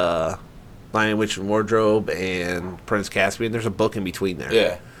 like Lion, Witch, and Wardrobe and Prince Caspian. There's a book in between there.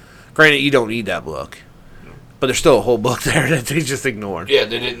 Yeah. Granted, you don't need that book, but there's still a whole book there that they just ignored. Yeah,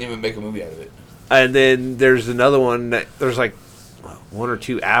 they didn't even make a movie out of it. And then there's another one that there's like one or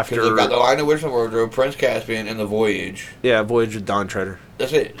two after. Because they've got The Lion, the Witch, and Wardrobe, Prince Caspian, and The Voyage. Yeah, Voyage of Dawn Treader.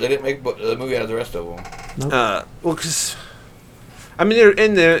 That's it. They didn't make the movie out of the rest of them. Well, because I mean, they're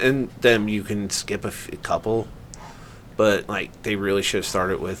in there, and them you can skip a couple, but like they really should have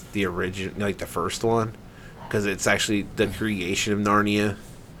started with the original, like the first one, because it's actually the creation of Narnia.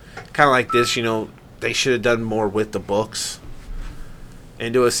 Kind of like this, they should have done more with the books.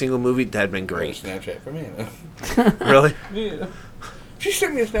 And do a single movie, that'd been great. Snapchat for me. Really? Yeah. She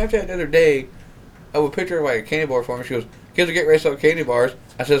sent me a Snapchat the other day of a picture of like a candy bar for me. She goes, "Kids are getting ready to sell candy bars."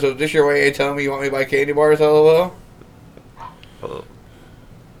 I said, "So is this your way of telling me you want me to buy candy bars?" LOL. Oh.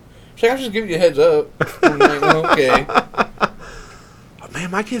 She's like, "I'm just giving you a heads up." I'm like, okay. But man,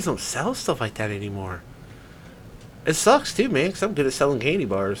 my kids don't sell stuff like that anymore. It sucks too, man, because I'm good at selling candy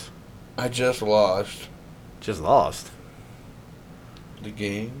bars. I just lost Just lost. the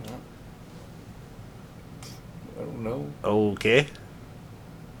game. I don't know. Okay.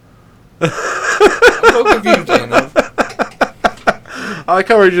 I'm so confused, Anna. I like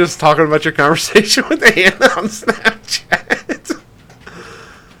how we're just talking about your conversation with Anna on Snapchat.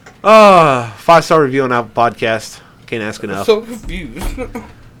 5-star review on Apple Podcast. Can't ask I'm enough. so confused.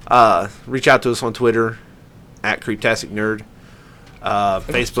 Reach out to us on Twitter at Creeptastic Nerd.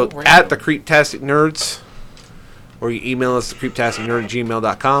 Facebook so at the Creeptastic Nerds. Or you email us at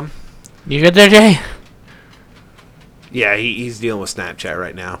creeptasticnerd@gmail.com. You good there, Jay? Yeah, he's dealing with Snapchat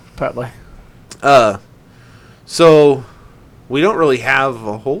right now. Probably. So we don't really have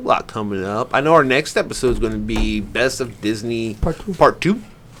a whole lot coming up. I know our next episode is going to be Best of Disney Part 2.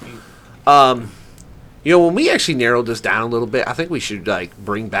 When we actually narrowed this down a little bit, I think we should like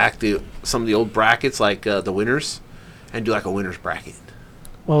bring back some of the old brackets, like the winners, and do like a winners bracket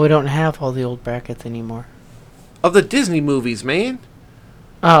Well, we don't have all the old brackets anymore. of the Disney movies, man.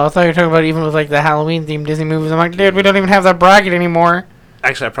 Oh, I thought you were talking about even with like the Halloween themed Disney movies. I'm like, dude, we don't even have that bracket anymore.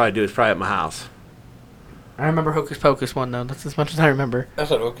 Actually, I probably do. It's probably at my house. I remember Hocus Pocus one though. That's as much as I remember. I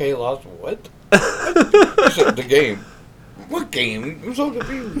said, okay, lost what? I said, the game. What game? I'm so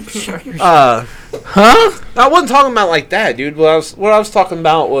confused. Huh? I wasn't talking about like that, dude. What I was talking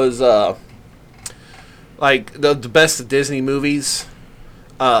about was like the best of Disney movies.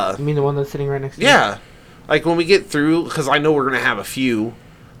 You mean the one that's sitting right next to you? Yeah, like when we get through, because I know we're gonna have a few.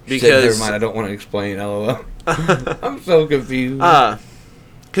 She said, never Because mind, I don't want to explain, LOL. I'm so confused.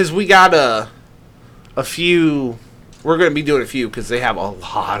 because we got a few. We're gonna be doing a few because they have a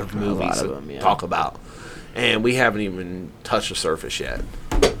lot of movies to talk about, and we haven't even touched the surface yet.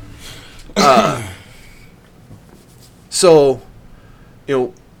 So,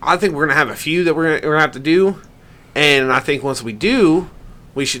 I think we're gonna have a few that we're gonna have to do, and I think once we do,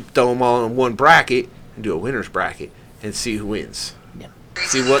 we should throw them all in one bracket and do a winners bracket and see who wins. Yeah.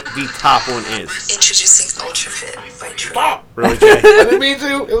 See what the top one is. Introducing Ultra Fit by True. Stop! Really, Jay? I didn't mean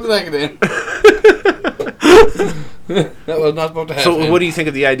to. It was an accident. That was not supposed to happen. So, what do you think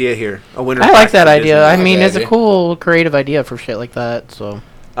of the idea here? A winners. I like that bracket for idea. Disney. I mean, Okay, it's a idea. cool, creative idea for shit like that. So.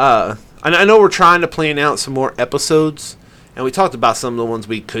 And I know we're trying to plan out some more episodes, and we talked about some of the ones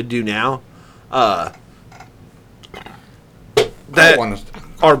we could do now. That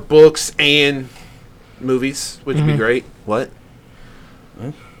are books and movies, which would be great. What?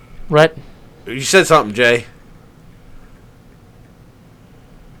 Right. You said something, Jay.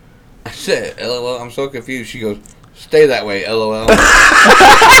 I said, LOL, I'm so confused. She goes, stay that way, LOL.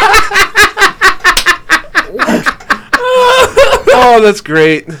 Oh, that's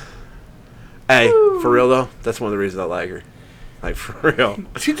great. Hey, for real though, that's one of the reasons I like her. Like, for real.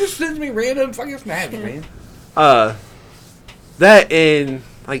 She just sends me random fucking snaps, man. That and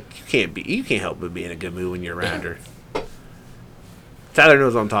like you can't help but be in a good mood when you're around her. Tyler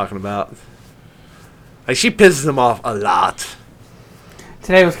knows what I'm talking about. Like, she pisses him off a lot.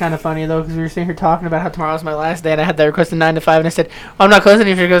 Today was kind of funny, though, because we were sitting here talking about how tomorrow's my last day, and I had that request at 9 to 5, and I said, I'm not closing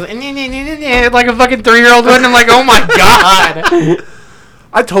it. She goes, like a fucking 3-year-old would, and I'm like, oh my god.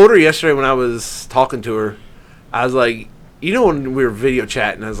 I told her yesterday when I was talking to her, I was like, you know when we were video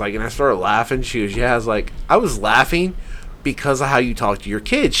chatting, I was like, and I started laughing. She goes, yeah. I was like, I was laughing because of how you talk to your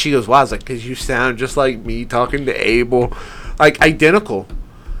kids. She goes, why? I was like, because you sound just like me talking to Abel. Like, identical.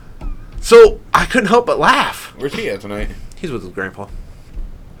 So, I couldn't help but laugh. Where's he at tonight? He's with his grandpa.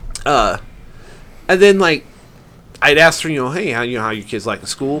 And then, like, I'd asked her, hey, how your kids like in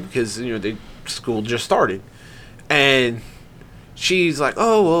school? Because, school just started. And she's like,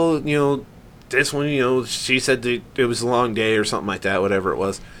 oh, well, this one, she said that it was a long day or something like that, whatever it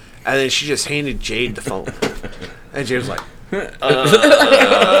was. And then she just handed Jade the phone. And Jade was like,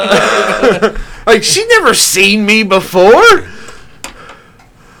 like, she never seen me before.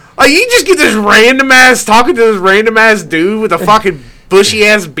 Like, you just get this talking to this random ass dude with a fucking bushy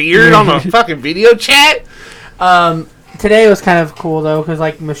ass beard on a fucking video chat. Today was kind of cool though, because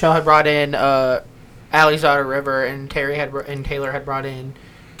like Michelle had brought in Allie's daughter River, and Taylor had brought in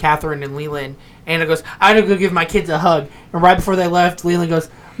Catherine and Leland. And it goes, I had to go give my kids a hug, and right before they left, Leland goes,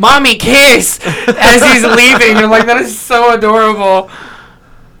 "Mommy, kiss!" as he's leaving. I'm like, that is so adorable.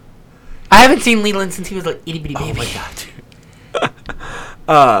 I haven't seen Leland since he was like itty bitty baby. Oh my god, dude.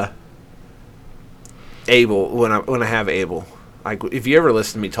 Abel, when I have Abel, like, if you ever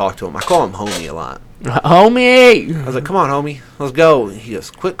listen to me talk to him, I call him homie a lot. Homie! I was like, come on, homie, let's go. He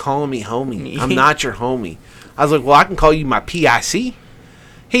goes, quit calling me homie. I'm not your homie. I was like, well, I can call you my PIC.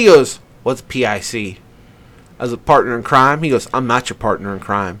 He goes, what's PIC? I was a partner in crime. He goes, I'm not your partner in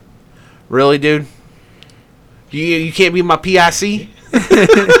crime. Really, dude? You can't be my PIC?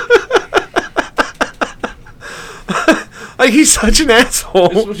 Like, he's such an asshole.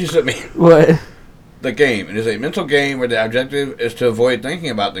 This is what you sent me. What? The game. It is a mental game where the objective is to avoid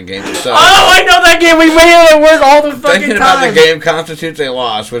thinking about the game itself. Oh, I know that game. We made it at work all the fucking Thinking time. about the game constitutes a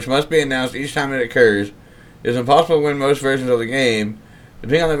loss, which must be announced each time it occurs. It is impossible to win most versions of the game.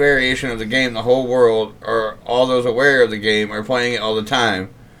 Depending on the variation of the game, the whole world, or all those aware of the game, are playing it all the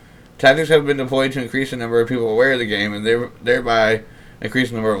time. Tactics have been deployed to increase the number of people aware of the game, and thereby increase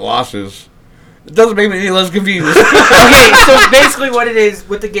the number of losses. It doesn't make me any less confused. Okay, so basically what it is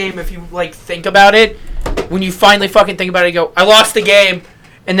with the game, if you, like, think about it, when you finally fucking think about it, you go, I lost the game,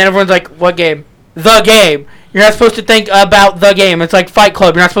 and then everyone's like, what game? The game. You're not supposed to think about the game. It's like Fight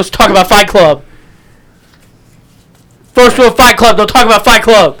Club. You're not supposed to talk about Fight Club. First rule of Fight Club, don't talk about Fight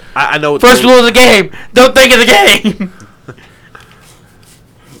Club. I know. First rule of the game, don't think of the game.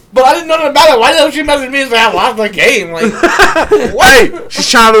 But I didn't know nothing about it. Why don't she message me and say I lost the game? Like, Hey, she's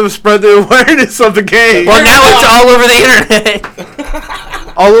trying to spread the awareness of the game. Well, now it's all over the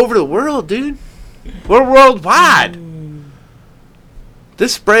internet. All over the world, dude. We're worldwide.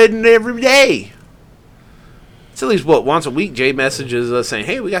 This spreading every day. It's at least, once a week, Jay messages us saying,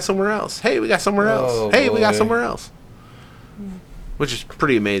 hey, we got somewhere else. Hey, we got somewhere else. Oh, hey, we got boy. somewhere else. Which is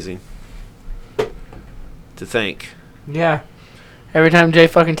pretty amazing to think. Yeah. Every time Jay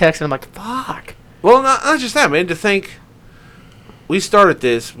fucking texts, I'm like, fuck. Well, not just that, man. To think we started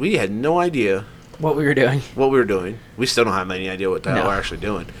this, we had no idea What we were doing. what we were doing. We still don't have any idea what the hell No. we're actually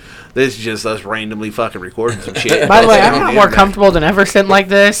doing. This is just us randomly fucking recording some shit. By the way, I'm On not the more internet. comfortable than ever sitting like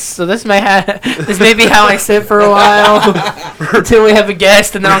this, so this may be how I sit for a while until we have a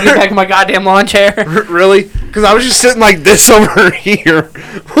guest, and then I'll get back in my goddamn lawn chair. Really? Because I was just sitting like this over here,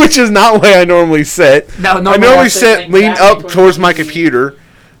 which is not the way I normally sit. No, I normally normally I'll sit sit lean exactly up towards towards the my TV. computer.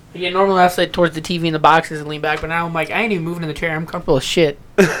 Yeah, normally I'll sit towards the TV and the boxes and lean back, but now I'm like, I ain't even moving in the chair. I'm comfortable as shit.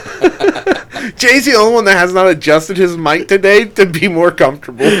 Jay's the only one that has not adjusted his mic today to be more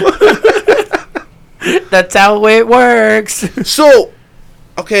comfortable. That's how it works. So,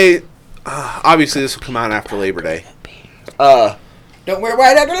 okay, obviously this will come out after Labor Day. don't wear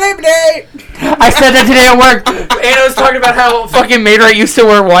white after Labor Day. I said that today at work. Anna was talking about how fucking Maidrite used to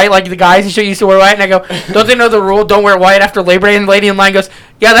wear white, like the guys and shit used to wear white. And I go, don't they know the rule? Don't wear white after Labor Day. And the lady in line goes,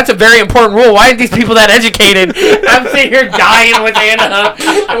 yeah, that's a very important rule. Why aren't these people that educated? I'm sitting here dying with Anna.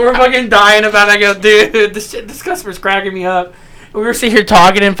 And we're fucking dying about it. I go, dude, this customer's cracking me up. And we were sitting here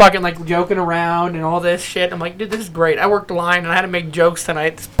talking and fucking like joking around and all this shit. I'm like, dude, this is great. I worked the line and I had to make jokes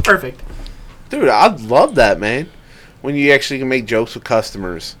tonight. It's perfect. Dude, I love that, man. When you actually can make jokes with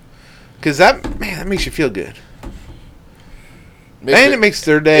customers. Because that makes you feel good. And it makes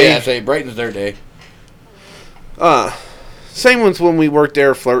their day. Yeah, say brightens their day. Same ones when we worked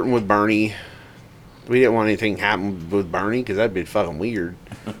there flirting with Bernie. We didn't want anything to happen with Bernie because that'd be fucking weird.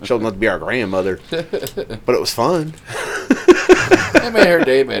 Showed not to be our grandmother. But it was fun. That made her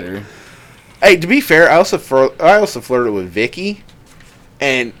day better. Hey, to be fair, I also flirted with Vicky.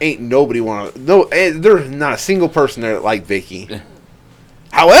 And ain't nobody there's not a single person there that liked Vicky.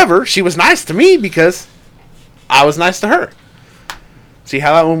 However, she was nice to me because I was nice to her. See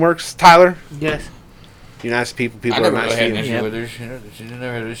how that one works, Tyler? Yes. You're nice to people. People I are never nice really to had an you. issue with her. She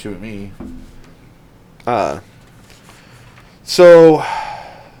never had an issue with me. So,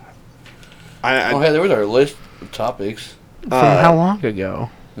 hey, there was our list of topics. From how long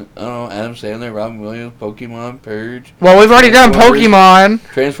ago? I don't know, Adam Sandler, Robin Williams, Pokemon, Purge. Well, we've already done Pokemon.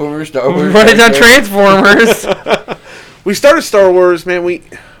 Transformers, Star Wars. We've already done Transformers. we started Star Wars, man. We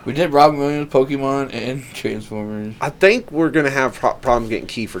did Robin Williams, Pokemon, and Transformers. I think we're going to have problems getting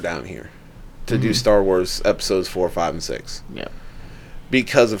Kiefer down here to do Star Wars episodes 4, 5, and 6. Yep.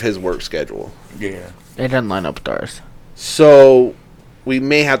 Because of his work schedule. Yeah. It doesn't line up with ours. So, we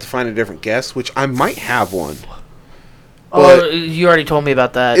may have to find a different guest, which I might have one. Oh, you already told me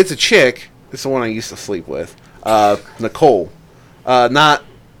about that. It's a chick. It's the one I used to sleep with. Nicole. Not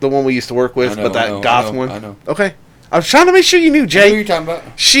the one we used to work with, but that goth one. I know. Okay. I was trying to make sure you knew, Jay. I know who you're talking about.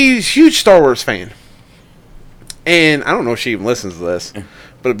 She's a huge Star Wars fan. And I don't know if she even listens to this,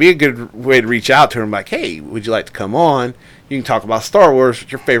 but it'd be a good way to reach out to her and be like, hey, would you like to come on? You can talk about Star Wars,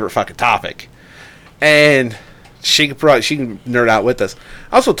 your favorite fucking topic. And she can nerd out with us.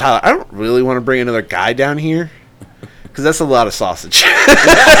 Also, Tyler, I don't really want to bring another guy down here. Because that's a lot of sausage.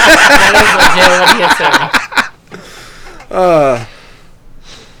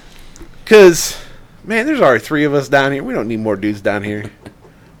 Because, man, there's already 3 of us down here. We don't need more dudes down here.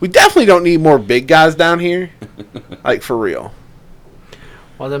 We definitely don't need more big guys down here. Like, for real.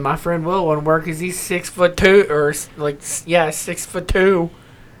 Well, then my friend Will won't work because he's 6'2", or 6'2".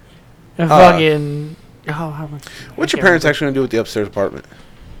 And fucking... how much? What's your parents actually going to do with the upstairs apartment?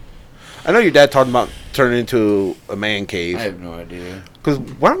 I know your dad talked about turning into a man cave. I have no idea. Because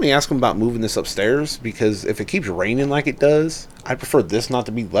why don't we ask him about moving this upstairs? Because if it keeps raining like it does, I prefer this not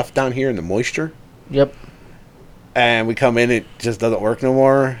to be left down here in the moisture. Yep. And we come in, it just doesn't work no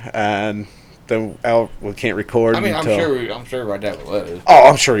more, and then we can't record. I mean, until... I'm sure my dad would let us. Oh,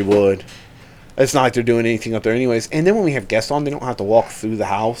 I'm sure he would. It's not like they're doing anything up there anyways. And then when we have guests on, they don't have to walk through the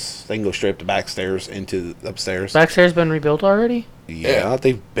house. They can go straight up the back stairs into the upstairs. Backstairs been rebuilt already? Yeah,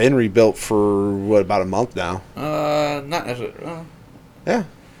 they've been rebuilt for, about a month now. Not necessarily. Yeah.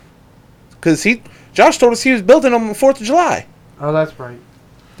 Because Josh told us he was building them on the 4th of July. Oh, that's right.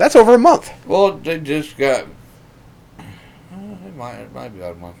 That's over a month. Well, they just got... it might be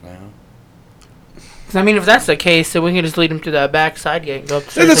about a month now. I mean, if that's the case, then we can just lead them to the back side gate and go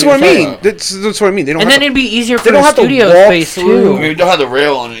upstairs. That's what I mean. That's what I mean. They don't. And have then it'd be easier for they don't the have to studio walk space through. I mean, too. we don't have the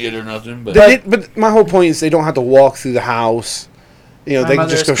rail on it yet or nothing, but... But my whole point is they don't have to walk through the house. You know, My they can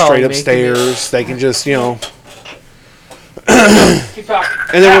mother just is go straight calling me. upstairs. They can just, Keep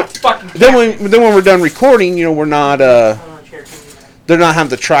talking. And then when we're done recording, you know, we're not they're not having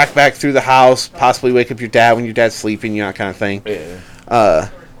to track back through the house, possibly wake up your dad when your dad's sleeping, you know, that kind of thing. Yeah.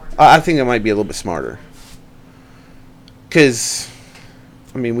 I think that might be a little bit smarter. Because,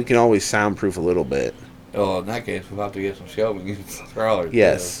 I mean, we can always soundproof a little bit. Oh, in that case, we'll have to get some shelving for all our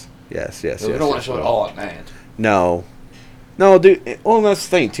Yes. We don't Yes. want to show it all at night. No, dude. Well, that's the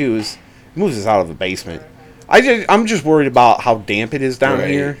thing too is it moves us out of the basement. I'm just worried about how damp it is down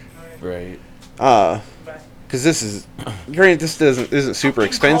here. Right. Because this is, granted, this isn't super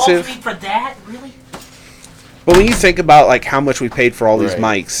expensive. For that, really? But when you think about like how much we paid for all these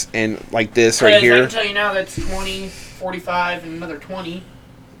mics and like this right I here, can tell you now that's 20, 45, and another 20.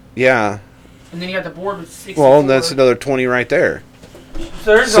 yeah. And then you got the board with 64. Well, and that's another 20 right there.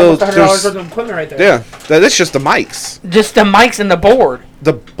 So there's almost $100 worth of equipment right there. Yeah, that's just the mics. Just the mics and the board.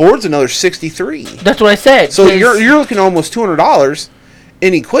 The board's another 63. That's what I said. So you're looking at almost $200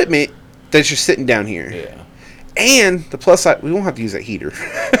 in equipment that's just sitting down here. Yeah. And the plus side, we won't have to use that heater.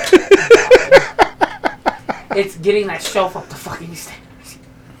 It's getting that shelf up the fucking stairs.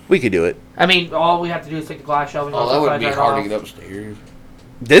 We could do it. I mean, all we have to do is take the glass shelving off. Oh, that would be hard off. to get upstairs.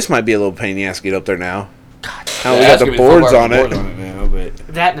 This might be a little pain in the ass to get up there now. God. Now we got the boards on it. Now, but...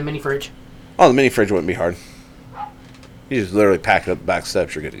 That and the mini fridge. Oh, the mini fridge wouldn't be hard. You just literally pack it up the back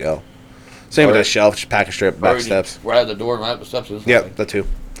steps, you're good to go. Same with that shelf, just pack it straight up the back steps. Right at the door, right at the steps. Yep, that too.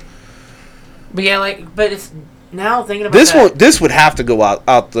 But yeah, but it's now thinking about this that. one. This would have to go out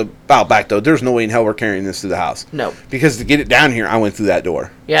back though. There's no way in hell we're carrying this through the house. No. Because to get it down here, I went through that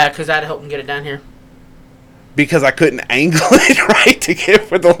door. Yeah, because that'd help him get it down here. Because I couldn't angle it right to get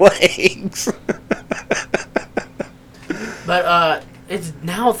for the legs. But it's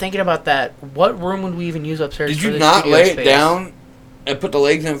now thinking about that. What room would we even use upstairs? Did for you the not studio lay it space? down and put the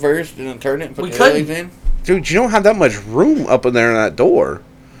legs in first and then turn it and put the couldn't. legs in? Dude, you don't have that much room up in there in that door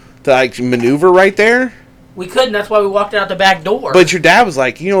to like maneuver right there. We couldn't. That's why we walked out the back door. But your dad was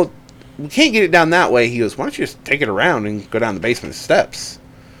like, we can't get it down that way. He goes, why don't you just take it around and go down the basement steps?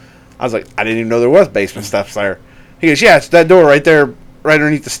 I was like, I didn't even know there was basement steps there. He goes, yeah, it's that door right there, right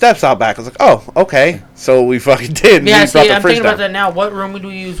underneath the steps out back. I was like, oh, okay. So we fucking did. Yeah, see, I'm thinking about that now. What room would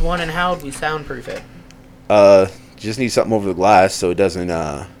we use one, and how would we soundproof it? Just need something over the glass so it doesn't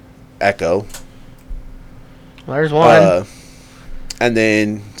echo. Well, there's one. And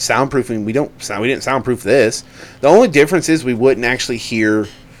then soundproofing, we didn't soundproof this. The only difference is we wouldn't actually hear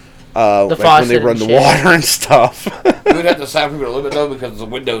when they run the water and stuff. We would have to soundproof it a little bit though because the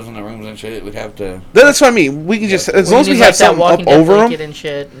windows in the rooms and shit. We'd have to. That's what I mean. We can just as long as we have something up over them.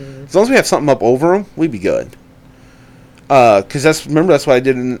 As long as we have something up over them, we'd be good. Because that's what I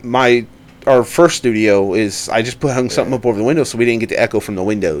did in our first studio is I just hung something up over the window so we didn't get the echo from the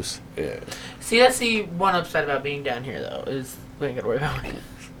windows. Yeah. See, that's the one upside about being down here though is we ain't gotta worry about it.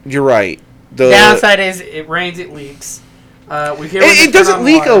 You're right. The downside is it rains, it leaks. We hear it doesn't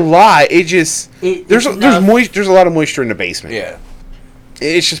leak a lot. It just there's a lot of moisture in the basement. Yeah.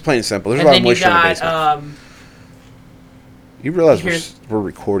 It's just plain and simple. There's a lot of moisture in the basement. You realize we're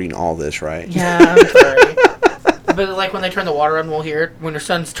recording all this, right? Yeah, I'm sorry. But like when they turn the water on, we'll hear it. When their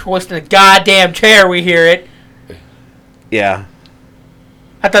son's twisting a goddamn chair, we hear it. Yeah.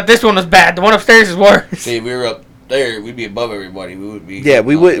 I thought this one was bad. The one upstairs is worse. See, we were up there. We'd be above everybody. We would be. Yeah,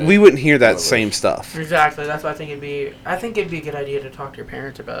 we wouldn't hear that same stuff. Exactly. That's why I think it'd be a good idea to talk to your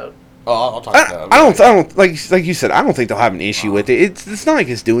parents about. Oh, I'll talk to them. I don't like you said. I don't think they'll have an issue with it. It's not like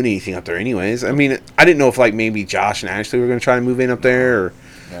it's doing anything up there, anyways. I mean, I didn't know if like maybe Josh and Ashley were going to try to move in up there, or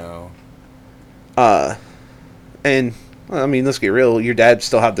no. And I mean, let's get real. Your dad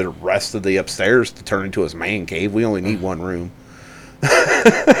still have the rest of the upstairs to turn into his man cave. We only need one room. The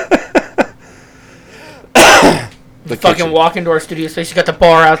fucking kitchen. Walk into our studio space. You got the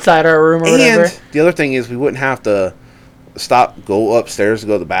bar outside our room or whatever. And the other thing is, we wouldn't have to go upstairs to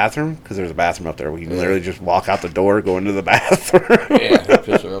go to the bathroom because there's a bathroom up there. We can literally just walk out the door, go into the bathroom. Yeah,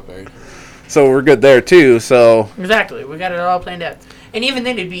 piss her up there. So we're good there too. So exactly, we got it all planned out. And even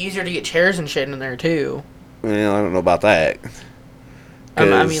then, it'd be easier to get chairs and shit in there too. Well, I don't know about that.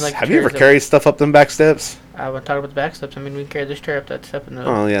 I mean, like, have you ever carried stuff up them back steps? I would talk about the back steps. I mean, we can carry this chair up that step.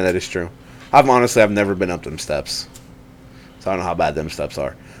 Oh yeah, that is true. I've never been up them steps, so I don't know how bad them steps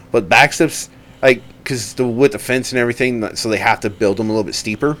are. But back steps, like, because with the fence and everything, so they have to build them a little bit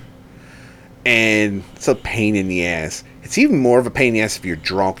steeper, and it's a pain in the ass. It's even more of a pain in the ass if you're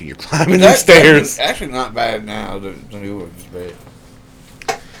drunk and you're climbing the stairs. Actually, not bad now. The new ones, but.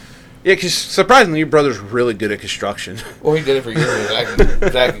 Yeah, because surprisingly, your brother's really good at construction. Well, he did it for years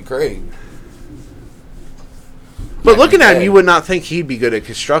with Zach and Craig. But looking at him, you would not think he'd be good at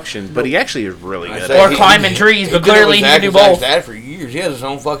construction, but he actually is really good. Or climbing trees, but clearly he can do both. Zach's dad for years. He has his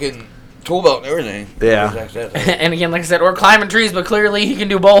own fucking tool belt and everything. Yeah. And again, like I said, or climbing trees, but clearly he can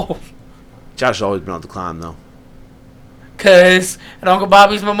do both. Josh has always been able to climb, though. Because at Uncle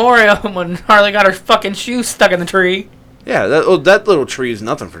Bobby's memorial, when Harley got her fucking shoe stuck in the tree. Yeah, that little tree is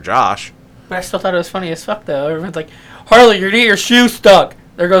nothing for Josh. But I still thought it was funny as fuck, though. Everyone's like, Harley, your shoe stuck.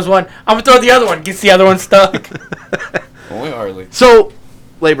 There goes one. I'm going to throw the other one. Gets the other one stuck. Only Harley. So,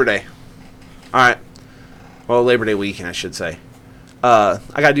 Labor Day. All right. Well, Labor Day weekend, I should say. I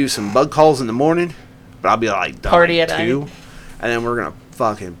got to do some bug calls in the morning, but I'll be like done party at 2. night. And then we're going to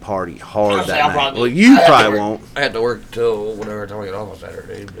fucking party hard that night. Well, you probably won't. I had to work till whatever time I get off on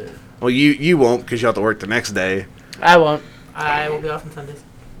Saturday. But. Well, you won't because you have to work the next day. I won't. I will be off on Sundays.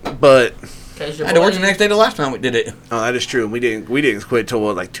 But I had to work the next day the last time we did it. Oh, that is true. We didn't quit till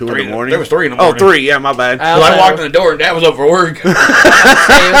what, like 2 in the morning? There was 3 in the morning. Oh, 3. Yeah, my bad. I walked in the door and Dad was up for work. It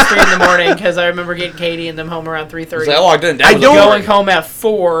was 3 in the morning because I remember getting Katie and them home around 3:30. So I walked in. Dad was going home at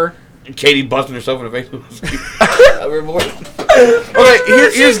 4. And Katie busting herself in the face. Okay,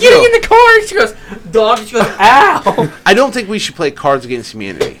 she's getting in the car. She goes, dog. She goes, ow. I don't think we should play Cards Against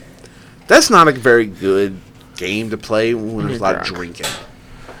Humanity. That's not a very good game to play when there's a lot of drinking.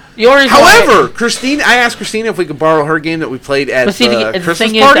 However, I asked Christina if we could borrow her game that we played at the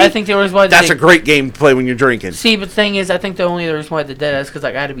Christmas party. I think the reason why that's a great game to play when you're drinking. See, but the thing is, I think the only reason why they did is because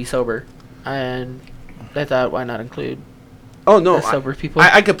I had to be sober, and they thought, why not include? Oh no, sober people.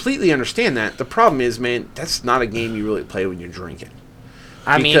 I completely understand that. The problem is, man, that's not a game you really play when you're drinking.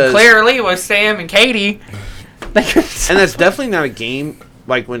 I mean, clearly it was Sam and Katie. And that's definitely not a game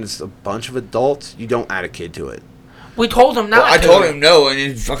like when it's a bunch of adults. You don't add a kid to it. We told him not. I told him no, and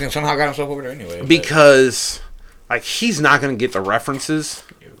he fucking somehow got himself over there anyway. Because, like, he's not going to get the references.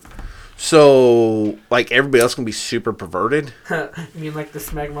 So, like, everybody else can be super perverted. You mean like the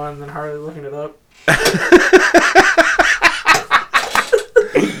smegma and then Harley looking it up?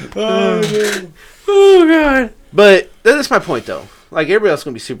 Oh, god! But that's my point, though. Like everybody else is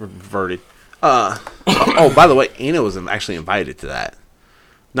gonna be super perverted. Oh, by the way, Anna was actually invited to that.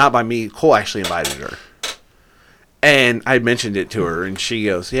 Not by me. Cole actually invited her. And I mentioned it to her, and she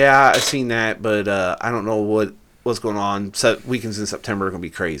goes, "Yeah, I've seen that, but I don't know what's going on. Weekends in September are going to be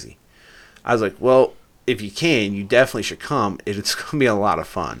crazy." I was like, "Well, if you can, you definitely should come. It's going to be a lot of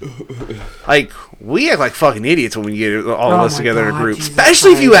fun." Like, we act like fucking idiots when we get all of us together in a group. Jesus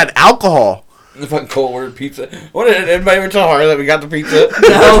especially Christ. If you had alcohol. The fucking Cole ordered pizza. What did anybody ever tell her that we got the pizza?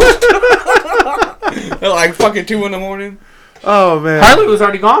 No. Like fucking 2 a.m. Oh, man. Harley was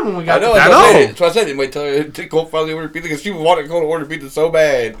already gone when we got I know. That's what I said. Anybody tell her Cole finally ordered pizza because she wanted Cole to order pizza so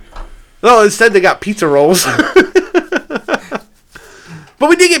bad. No, instead they got pizza rolls. But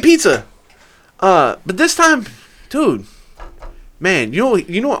we did get pizza. But this time, dude, man,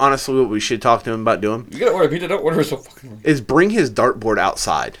 you know honestly what we should talk to him about doing? You gotta order pizza, don't order so fucking... Is bring his dartboard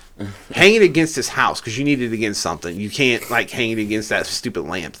outside. Hang it against his house, because you need it against something. You can't, like, hang it against that stupid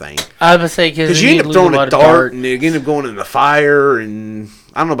lamp thing. I was going to say, because you end up throwing a dart, and it end up going in the fire, and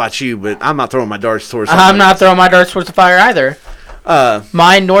I don't know about you, but I'm not throwing my darts towards I'm not throwing my darts towards the fire either.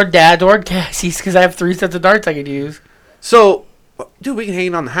 Mine, nor Dad's, or Cassie's, because I have 3 sets of darts I could use. So, dude, we can hang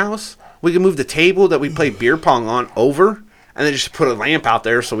it on the house. We can move the table that we play beer pong on over, and then just put a lamp out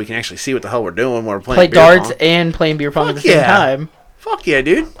there so we can actually see what the hell we're doing while we're playing beer darts pong. And playing beer pong at the same time. Fuck yeah,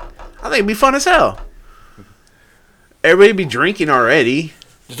 dude. I think it'd be fun as hell. Everybody be drinking already.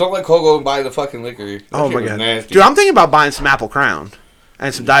 Just don't let Cole go and buy the fucking liquor. That oh my god. Nasty. Dude, I'm thinking about buying some Apple Crown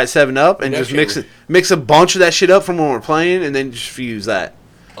and some Diet 7-Up and just mix a bunch of that shit up from when we're playing and then just fuse that.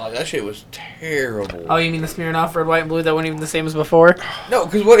 Oh, that shit was terrible. Oh, you mean the Smirnoff Red, White, and Blue that wasn't even the same as before? No,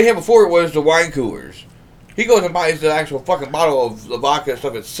 because what he had before was the wine coolers. He goes and buys the actual fucking bottle of the vodka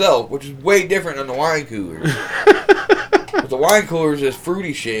stuff itself, which is way different than the wine coolers. But the wine coolers is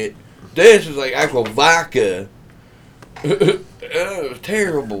fruity shit. This is like actual vodka. It was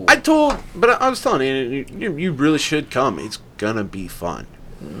terrible. I was telling you really should come. It's gonna be fun.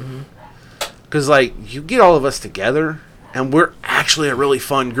 Because, like, you get all of us together, and we're actually a really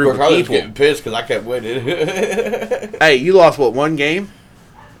fun group of people. I was getting pissed because I kept winning. Hey, you lost, what, 1 game?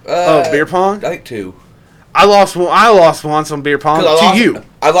 Beer pong? I think 2. I lost once on beer pong to you.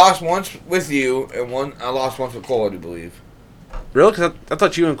 I lost once with you, and I lost once with Cole, I do believe. Really? Because I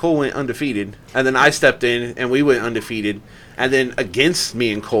thought you and Cole went undefeated. And then I stepped in, and we went undefeated. And then against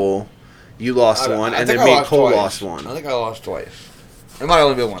me and Cole, you lost one, and then me and Cole lost one. I think I lost twice. It might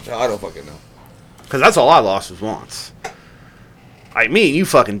only be once. I don't fucking know. Because that's all I lost was once. Like, me and you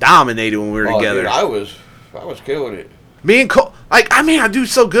fucking dominated when we were together. Dude, I was killing it. Me and Cole, like, I mean, I do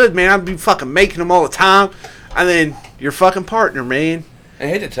so good, man. I'd be fucking making them all the time. And then your fucking partner, man. I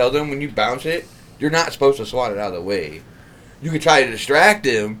hate to tell them, when you bounce it, you're not supposed to swat it out of the way. You can try to distract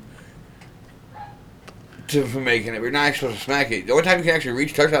him from making it, but you're not actually supposed to smack it. The only time you can actually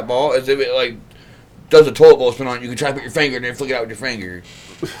touch that ball is if it, like, does a toilet bowl spin on it. You can try to put your finger and then flick it out with your finger.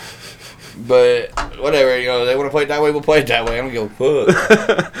 But, whatever, you know, they want to play it that way, we'll play it that way. I don't give a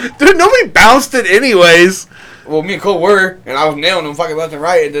fuck. Dude, nobody bounced it anyways. Well, me and Cole were, and I was nailing them fucking left and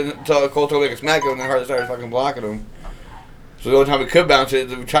right, and then until Cole told me I could smack him, and then Harley started fucking blocking him. So the only time we could bounce it,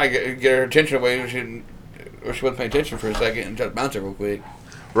 we try to get her attention away, she wasn't paying attention for a second, and try to bounce it real quick.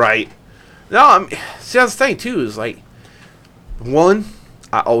 Right. No, see, that's the thing, too, is, like, one,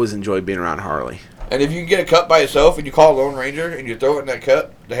 I always enjoy being around Harley. And if you can get a cup by yourself, and you call a Lone Ranger, and you throw it in that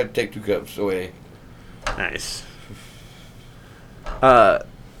cup, they have to take 2 cups away. Nice.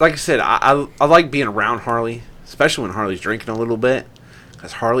 Like I said, I like being around Harley, especially when Harley's drinking a little bit,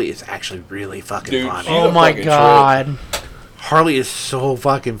 because Harley is actually really fucking funny. Oh my god. Harley is so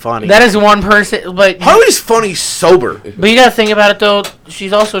fucking funny. That is one person, but... Harley's funny sober. But you gotta think about it, though.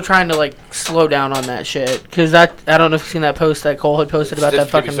 She's also trying to, like, slow down on that shit. Because I don't know if you've seen that post that Cole had posted about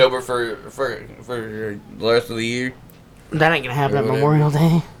that fucking... sober for the rest of the year? That ain't gonna happen at Memorial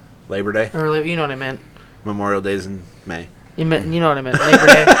Day. Labor Day? Or, you know what I meant. Memorial Day's in May. You know what I meant. Labor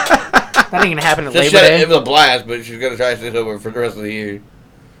Day. That ain't gonna happen at Labor Day. It was a blast, but she's gonna try to stay sober for the rest of the year.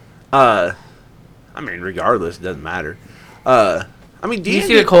 I mean, regardless, it doesn't matter. I mean, Did you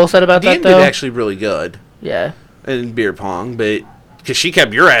see what Cole said about that, though? did actually really good. Yeah. In beer pong, but... Because she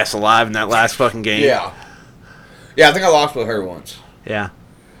kept your ass alive in that last fucking game. Yeah. Yeah, I think I lost with her once. Yeah.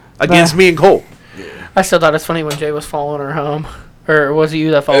 Against me and Cole. Yeah. I still thought it's funny when Jay was following her home. Or was it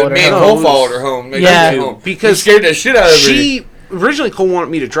you that followed her home? Me and Cole followed her home. Yeah. Because he scared the shit out of her. Originally, Cole wanted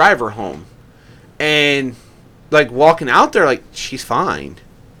me to drive her home. And, like, walking out there, like, she's fine.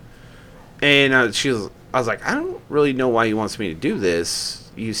 And I was like, I don't really know why he wants me to do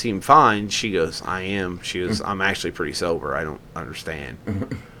this. You seem fine. She goes, I am. She goes, I'm actually pretty sober. I don't understand.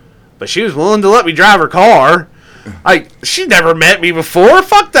 But she was willing to let me drive her car. Like, she never met me before.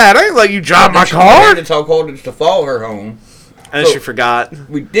 Fuck that. I ain't let you drive my car. To tell Colditch to follow her home. And she forgot.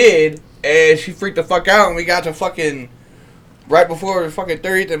 We did, and she freaked the fuck out, and we got to fucking right before the fucking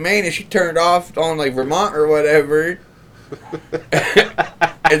 30th and Main, and she turned off on like Vermont or whatever,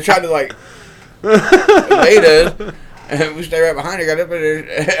 and tried to like evade us. And we stayed right behind her. Got up there,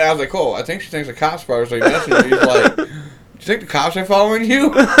 and I was like, "Cool, I think she thinks the cops are." So he messaged me. He's like, "Do you think the cops are following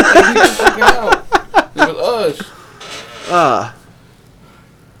you?" It was us.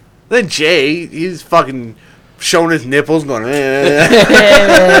 Then Jay, he's fucking showing his nipples, going, and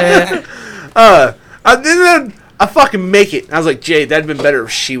then I fucking make it. I was like, Jay, that'd been better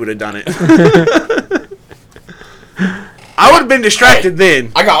if she would have done it. I would have been distracted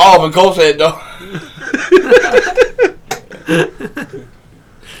then. I got all of Cole said though.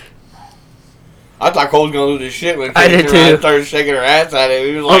 I thought Cole was gonna lose his shit when I did too. Started shaking her ass at him.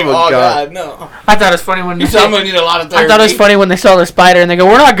 He was like, "Oh God, no!" I thought it was funny when you said, "I'm gonna need a lot of therapy." I thought it was funny when they saw the spider and they go,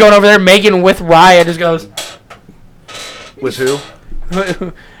 "We're not going over there." Megan with Raya just goes. With who?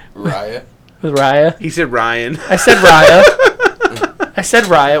 Raya. With Raya. He said Ryan. I said Raya. I said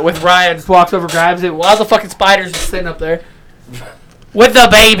Raya. With Raya, just walks over, grabs it while the fucking spider's just sitting up there. With the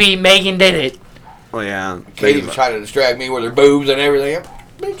baby, Megan did it. Oh yeah. Katie was trying to distract me with her boobs and everything.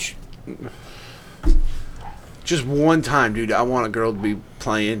 Bitch. Just one time, dude. I want a girl to be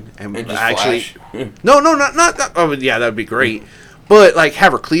playing and just actually. flash. No, not that. Oh yeah, that'd be great. But like,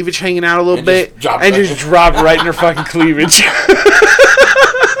 have her cleavage hanging out a little bit, and just drop right in her fucking cleavage.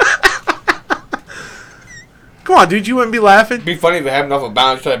 Come on, dude. You wouldn't be laughing. It'd be funny if it happened off a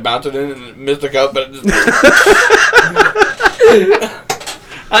bounce, tried bouncing in and missed the cup, but it just.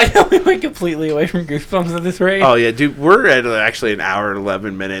 I know we went completely away from Goosebumps at this rate. Oh yeah, dude. We're at actually an hour and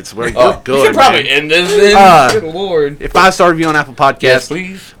 11 minutes. We're good. We should probably end this then. Good Lord. 5-star review on Apple Podcasts. Yes,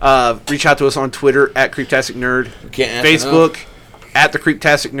 please. Reach out to us on Twitter at Creeptastic Nerd. Can't Facebook at the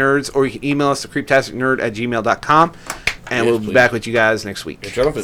Creeptastic Nerds, or you can email us at creeptasticnerd@gmail.com. And we'll be back with you guys next week.